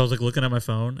 So I was like looking at my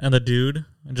phone, and the dude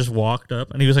just walked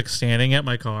up, and he was like standing at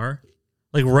my car.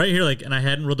 Like right here, like, and I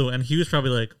hadn't rolled the window, and he was probably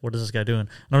like, "What is this guy doing?" And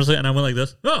I was like, and I went like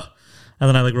this, oh, and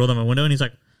then I like rolled down my window, and he's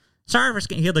like, "Sorry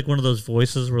for he had like one of those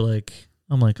voices where like,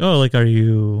 I'm like, oh, like, are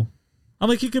you? I'm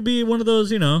like, he could be one of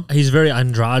those, you know. He's very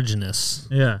androgynous.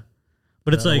 Yeah,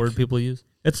 but it's like word people use.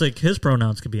 It's like his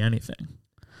pronouns could be anything.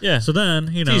 Yeah. So then,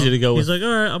 you know, it's easy to go he's with. like,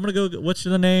 all right, I'm going to go, what's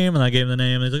the name? And I gave him the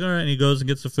name. And he's like, all right. And he goes and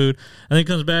gets the food. And then he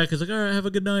comes back. He's like, all right, have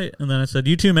a good night. And then I said,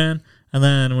 you too, man. And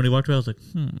then when he walked away, I was like,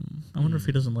 I wonder if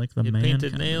he doesn't like the man.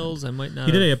 Painted nails. I might not.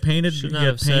 He did. He had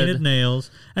painted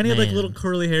nails. And he had like little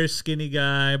curly hair, skinny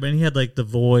guy. But he had like the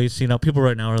voice. You know, people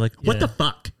right now are like, what the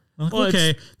fuck? Like, well,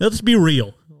 okay, let's be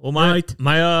real. Well,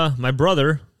 my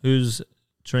brother, who's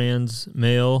trans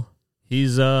male,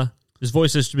 his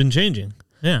voice has been changing.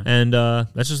 Yeah. And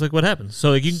that's just like what happens.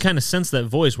 So like you can kind of sense that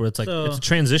voice where it's like it's a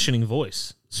transitioning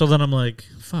voice. So then I'm like,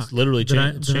 fuck. It's literally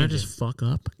changing. Did I just fuck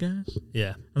up, guys?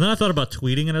 Yeah. And then I thought about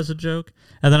tweeting it as a joke.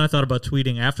 And then I thought about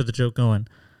tweeting after the joke going,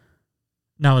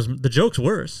 now the joke's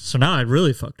worse. So now I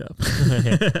really fucked up.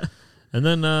 And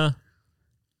then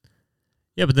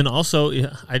yeah, but then also,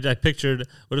 I pictured,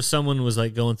 what if someone was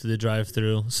like going through the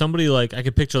drive-thru? Somebody like, I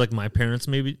could picture like my parents,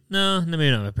 maybe. No, maybe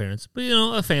not my parents, but you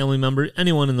know, a family member.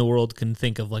 Anyone in the world can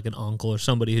think of like an uncle or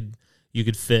somebody who you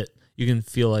can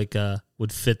feel like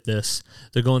would fit this.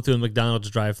 They're going through a McDonald's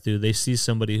drive-thru. They see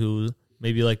somebody who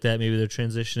maybe like that. Maybe they're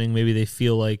transitioning. Maybe they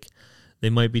feel like they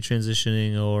might be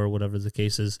transitioning or whatever the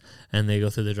case is. And they go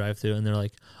through the drive-thru and they're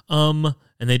like, and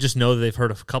they just know that they've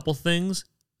heard a couple things.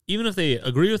 Even if they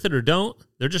agree with it or don't,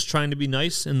 they're just trying to be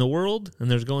nice in the world,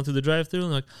 and they're going through the drive-thru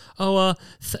and like, oh,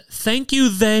 thank you,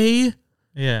 they.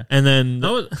 Yeah. And then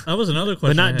that was another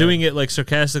question. But not doing it like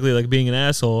sarcastically, like being an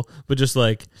asshole, but just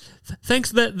like,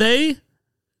 thanks that they,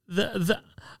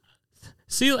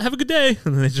 see you, have a good day.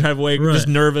 And then they drive away just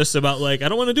nervous about like, I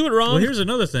don't want to do it wrong. Well, here's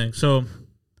another thing. So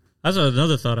that's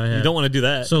another thought I had. You don't want to do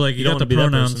that. So like you got the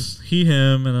pronouns he,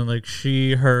 him, and then like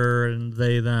she, her, and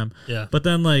they, them. Yeah. But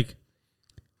then like,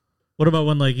 what about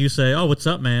when like you say, "Oh, what's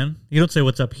up, man"? You don't say,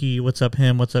 "What's up, he"? "What's up,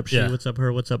 him"? "What's up, she"? "What's up,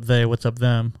 her"? "What's up, they"? "What's up,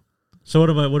 them"? So what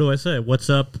do I say? "What's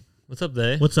up"? "What's up,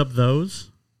 they"? "What's up, those"?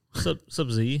 What's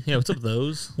up, Z? Yeah, what's up,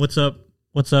 those? What's up,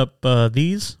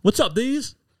 these? What's up,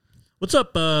 these? What's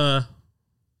up, How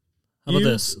about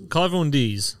this? Call everyone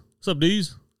D's. What's up,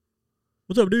 D's?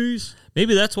 What's up, D's?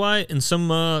 Maybe that's why in some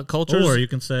cultures. Or you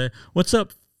can say, "What's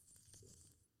up?"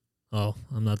 Oh,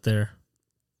 I'm not there.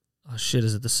 Oh shit!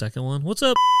 Is it the second one? What's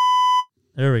up?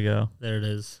 There we go. There it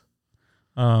is.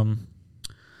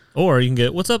 Or you can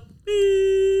get, what's up?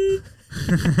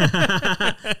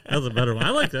 That's a better one.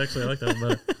 I like that one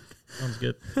better. Sounds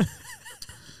good.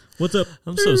 What's up?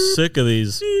 I'm so sick of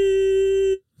these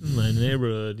in my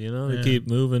neighborhood, you know? They keep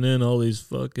moving in all these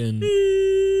fucking...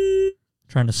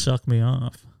 Trying to suck me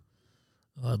off.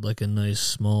 Oh, I'd like a nice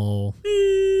small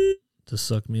to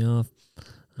suck me off.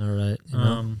 All right. You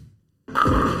know?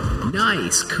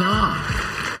 Nice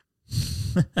cock.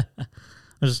 I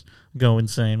just go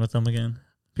insane with them again.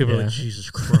 People are like, Jesus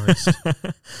Christ.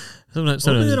 sometimes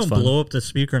they don't fun. blow up the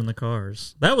speaker in the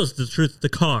cars. That was the truth. The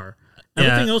car.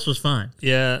 Everything else was fine.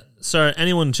 Yeah. Sorry,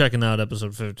 anyone checking out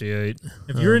episode 58.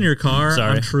 If you're in your car,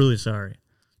 sorry. I'm truly sorry.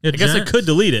 Yeah, I guess I could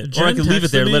delete it, or I could leave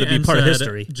it there and let it be part of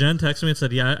history. Jen texted me and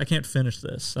said, "Yeah, I can't finish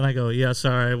this." And I go, "Yeah,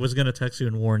 sorry, I was going to text you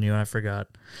and warn you. I forgot."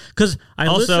 Because I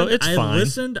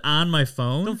listened on my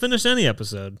phone. Don't finish any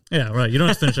episode. Yeah, right. You don't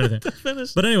have to finish anything.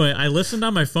 Finish. But anyway, I listened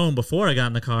on my phone before I got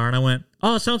in the car, and I went,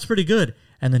 "Oh, it sounds pretty good."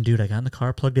 And then, dude, I got in the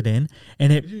car, plugged it in,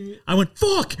 and I went,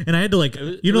 "Fuck!" And I had to like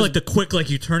the quick, like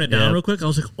you turn it down real quick. I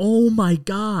was like, "Oh my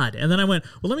God!" And then I went,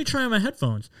 "Well, let me try on my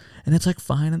headphones." And it's like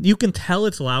fine. And you can tell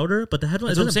it's louder, but the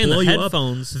headphones doesn't blow you up.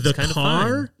 The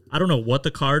car, I don't know what the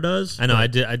car does. I know. I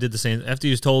did the same. After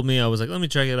you told me, I was like, "Let me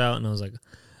check it out," and I was like,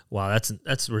 "Wow,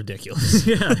 that's ridiculous."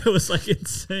 Yeah, it was like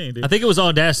insane, dude. I think it was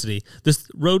Audacity. This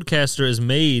Rodecaster is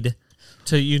made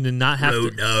to you to not have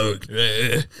Road dog.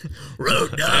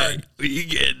 Road dog. You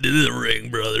get into the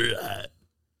ring, brother.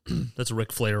 That's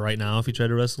Ric Flair right now if he tried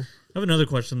to wrestle. I have another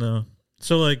question, though.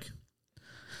 So, like,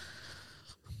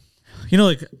 you know,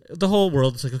 like, the whole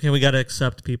world is like, okay, we got to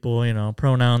accept people, you know,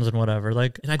 pronouns and whatever.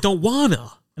 Like, And I don't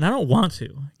wanna. and I don't want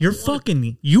to. You're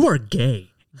fucking, you are gay.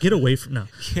 Get away from, no.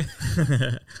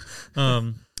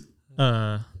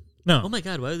 No. Oh my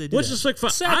God, why would they do What's that? just like,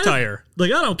 Satire. I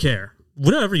don't care.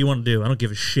 Whatever you want to do, I don't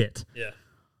give a shit. Yeah.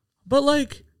 But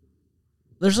like,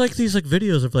 there's like these like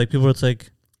videos of like people where it's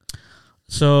like,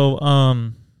 so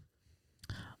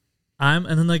and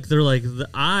then like they're like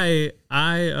what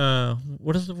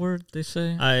is the word they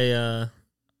say? I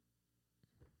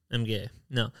am gay.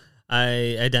 No,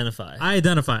 I identify.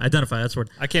 Identify. That's the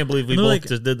word. I can't believe we And both like,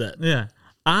 just did that. Yeah,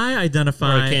 I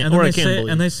identify, Or I can't- and then or I they can't say,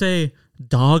 believe. and they say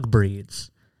dog breeds.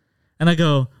 And I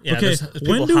go, Yeah, okay, there's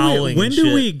people howling when and do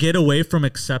shit. we get away from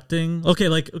accepting?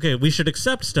 Okay, we should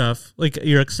accept stuff. Like,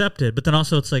 you're accepted, but then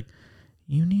also it's like,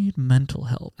 you need mental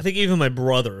help. I think even my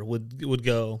brother would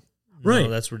go, no, Right.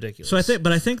 that's ridiculous. So I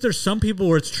think there's some people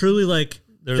where it's truly like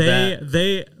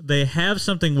they have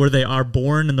something where they are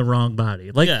born in the wrong body.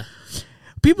 Like, yeah.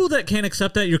 people that can't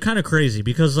accept that, you're kind of crazy,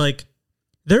 because like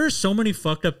there are so many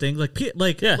fucked up things. Let's be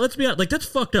honest, like, that's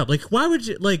fucked up. Like, why would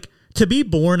you, like, to be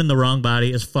born in the wrong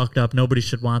body is fucked up. Nobody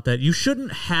should want that. You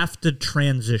shouldn't have to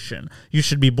transition. You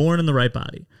should be born in the right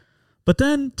body. But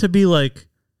then to be like,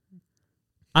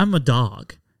 I'm a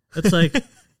dog. It's like,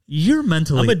 you're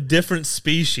mentally... I'm a different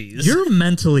species. You're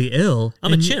mentally ill.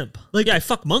 I'm a chimp. Like, yeah, I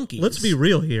fuck monkeys. Let's be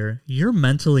real here. You're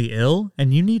mentally ill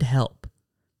and you need help.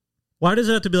 Why does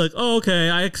it have to be like, oh, okay,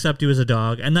 I accept you as a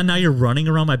dog, and then now you're running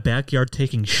around my backyard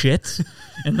taking shit,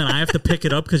 and then I have to pick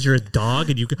it up because you're a dog,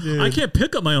 and I can't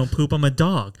pick up my own poop. I'm a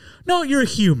dog. No, you're a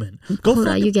human.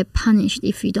 Koda, you get punished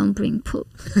if you don't bring poop.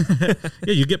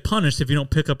 Yeah, you get punished if you don't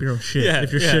pick up your own shit.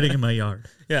 If you're shitting in my yard.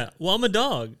 Yeah, well, I'm a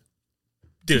dog.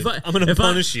 Dude, I'm going to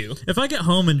punish you. If I get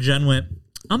home and Jen went,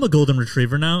 I'm a golden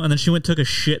retriever now, and then she went and took a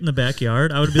shit in the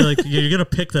backyard, I would be like, you're going to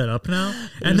pick that up now?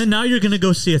 And then now you're going to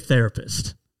go see a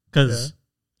therapist. Because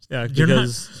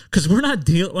we're not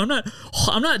dealing.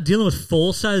 I'm not dealing with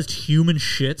full-sized human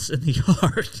shits in the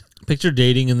yard. Picture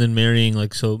dating and then marrying.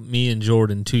 Like, so me and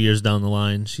Jordan, 2 years down the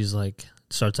line, she's like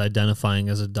starts identifying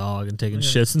as a dog and taking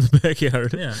shits in the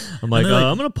backyard. Yeah, I'm like,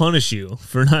 I'm gonna punish you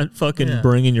for not fucking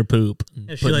bringing your poop, and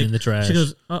putting it in the trash. She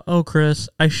goes, oh, Chris,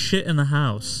 I shit in the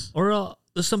house. Or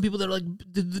there's some people that are like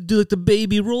do like the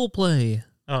baby role play.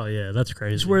 Oh yeah, that's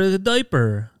crazy. Just wear the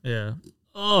diaper. Yeah.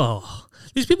 Oh,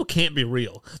 these people can't be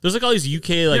real. There's like all these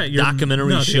UK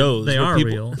documentary shows. They are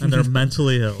real, and they're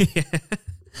mentally ill.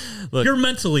 Look, you're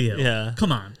mentally ill. Yeah.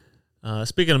 Come on.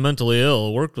 Speaking of mentally ill,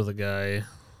 I worked with a guy,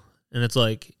 and it's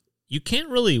like, you can't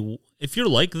really, if you're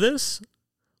like this,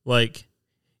 like,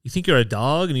 you think you're a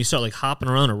dog and you start like hopping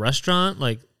around a restaurant,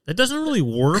 like, that doesn't really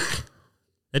work.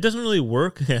 It doesn't really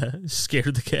work. Yeah,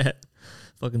 scared the cat.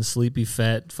 Fucking sleepy,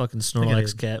 fat, fucking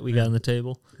Snorlax cat we got on the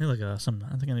table. I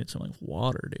think I need some like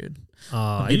water, dude.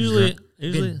 I usually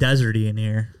deserty in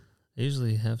here. I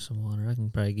usually have some water. I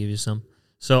can probably give you some.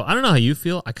 So I don't know how you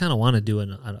feel. I kind of want to do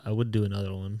I would do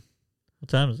another one. What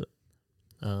time is it?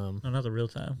 Not the real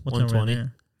time. What 120,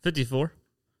 time 54.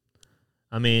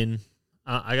 I mean,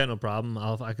 I got no problem.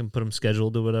 I can put them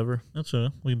scheduled or whatever. That's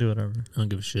all. We can do whatever. I don't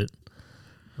give a shit.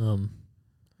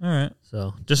 All right.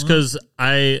 So just because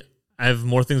I have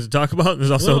more things to talk about,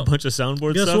 there's also a bunch of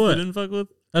soundboard guess stuff what? we didn't fuck with.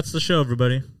 That's the show,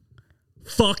 everybody.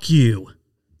 Fuck you.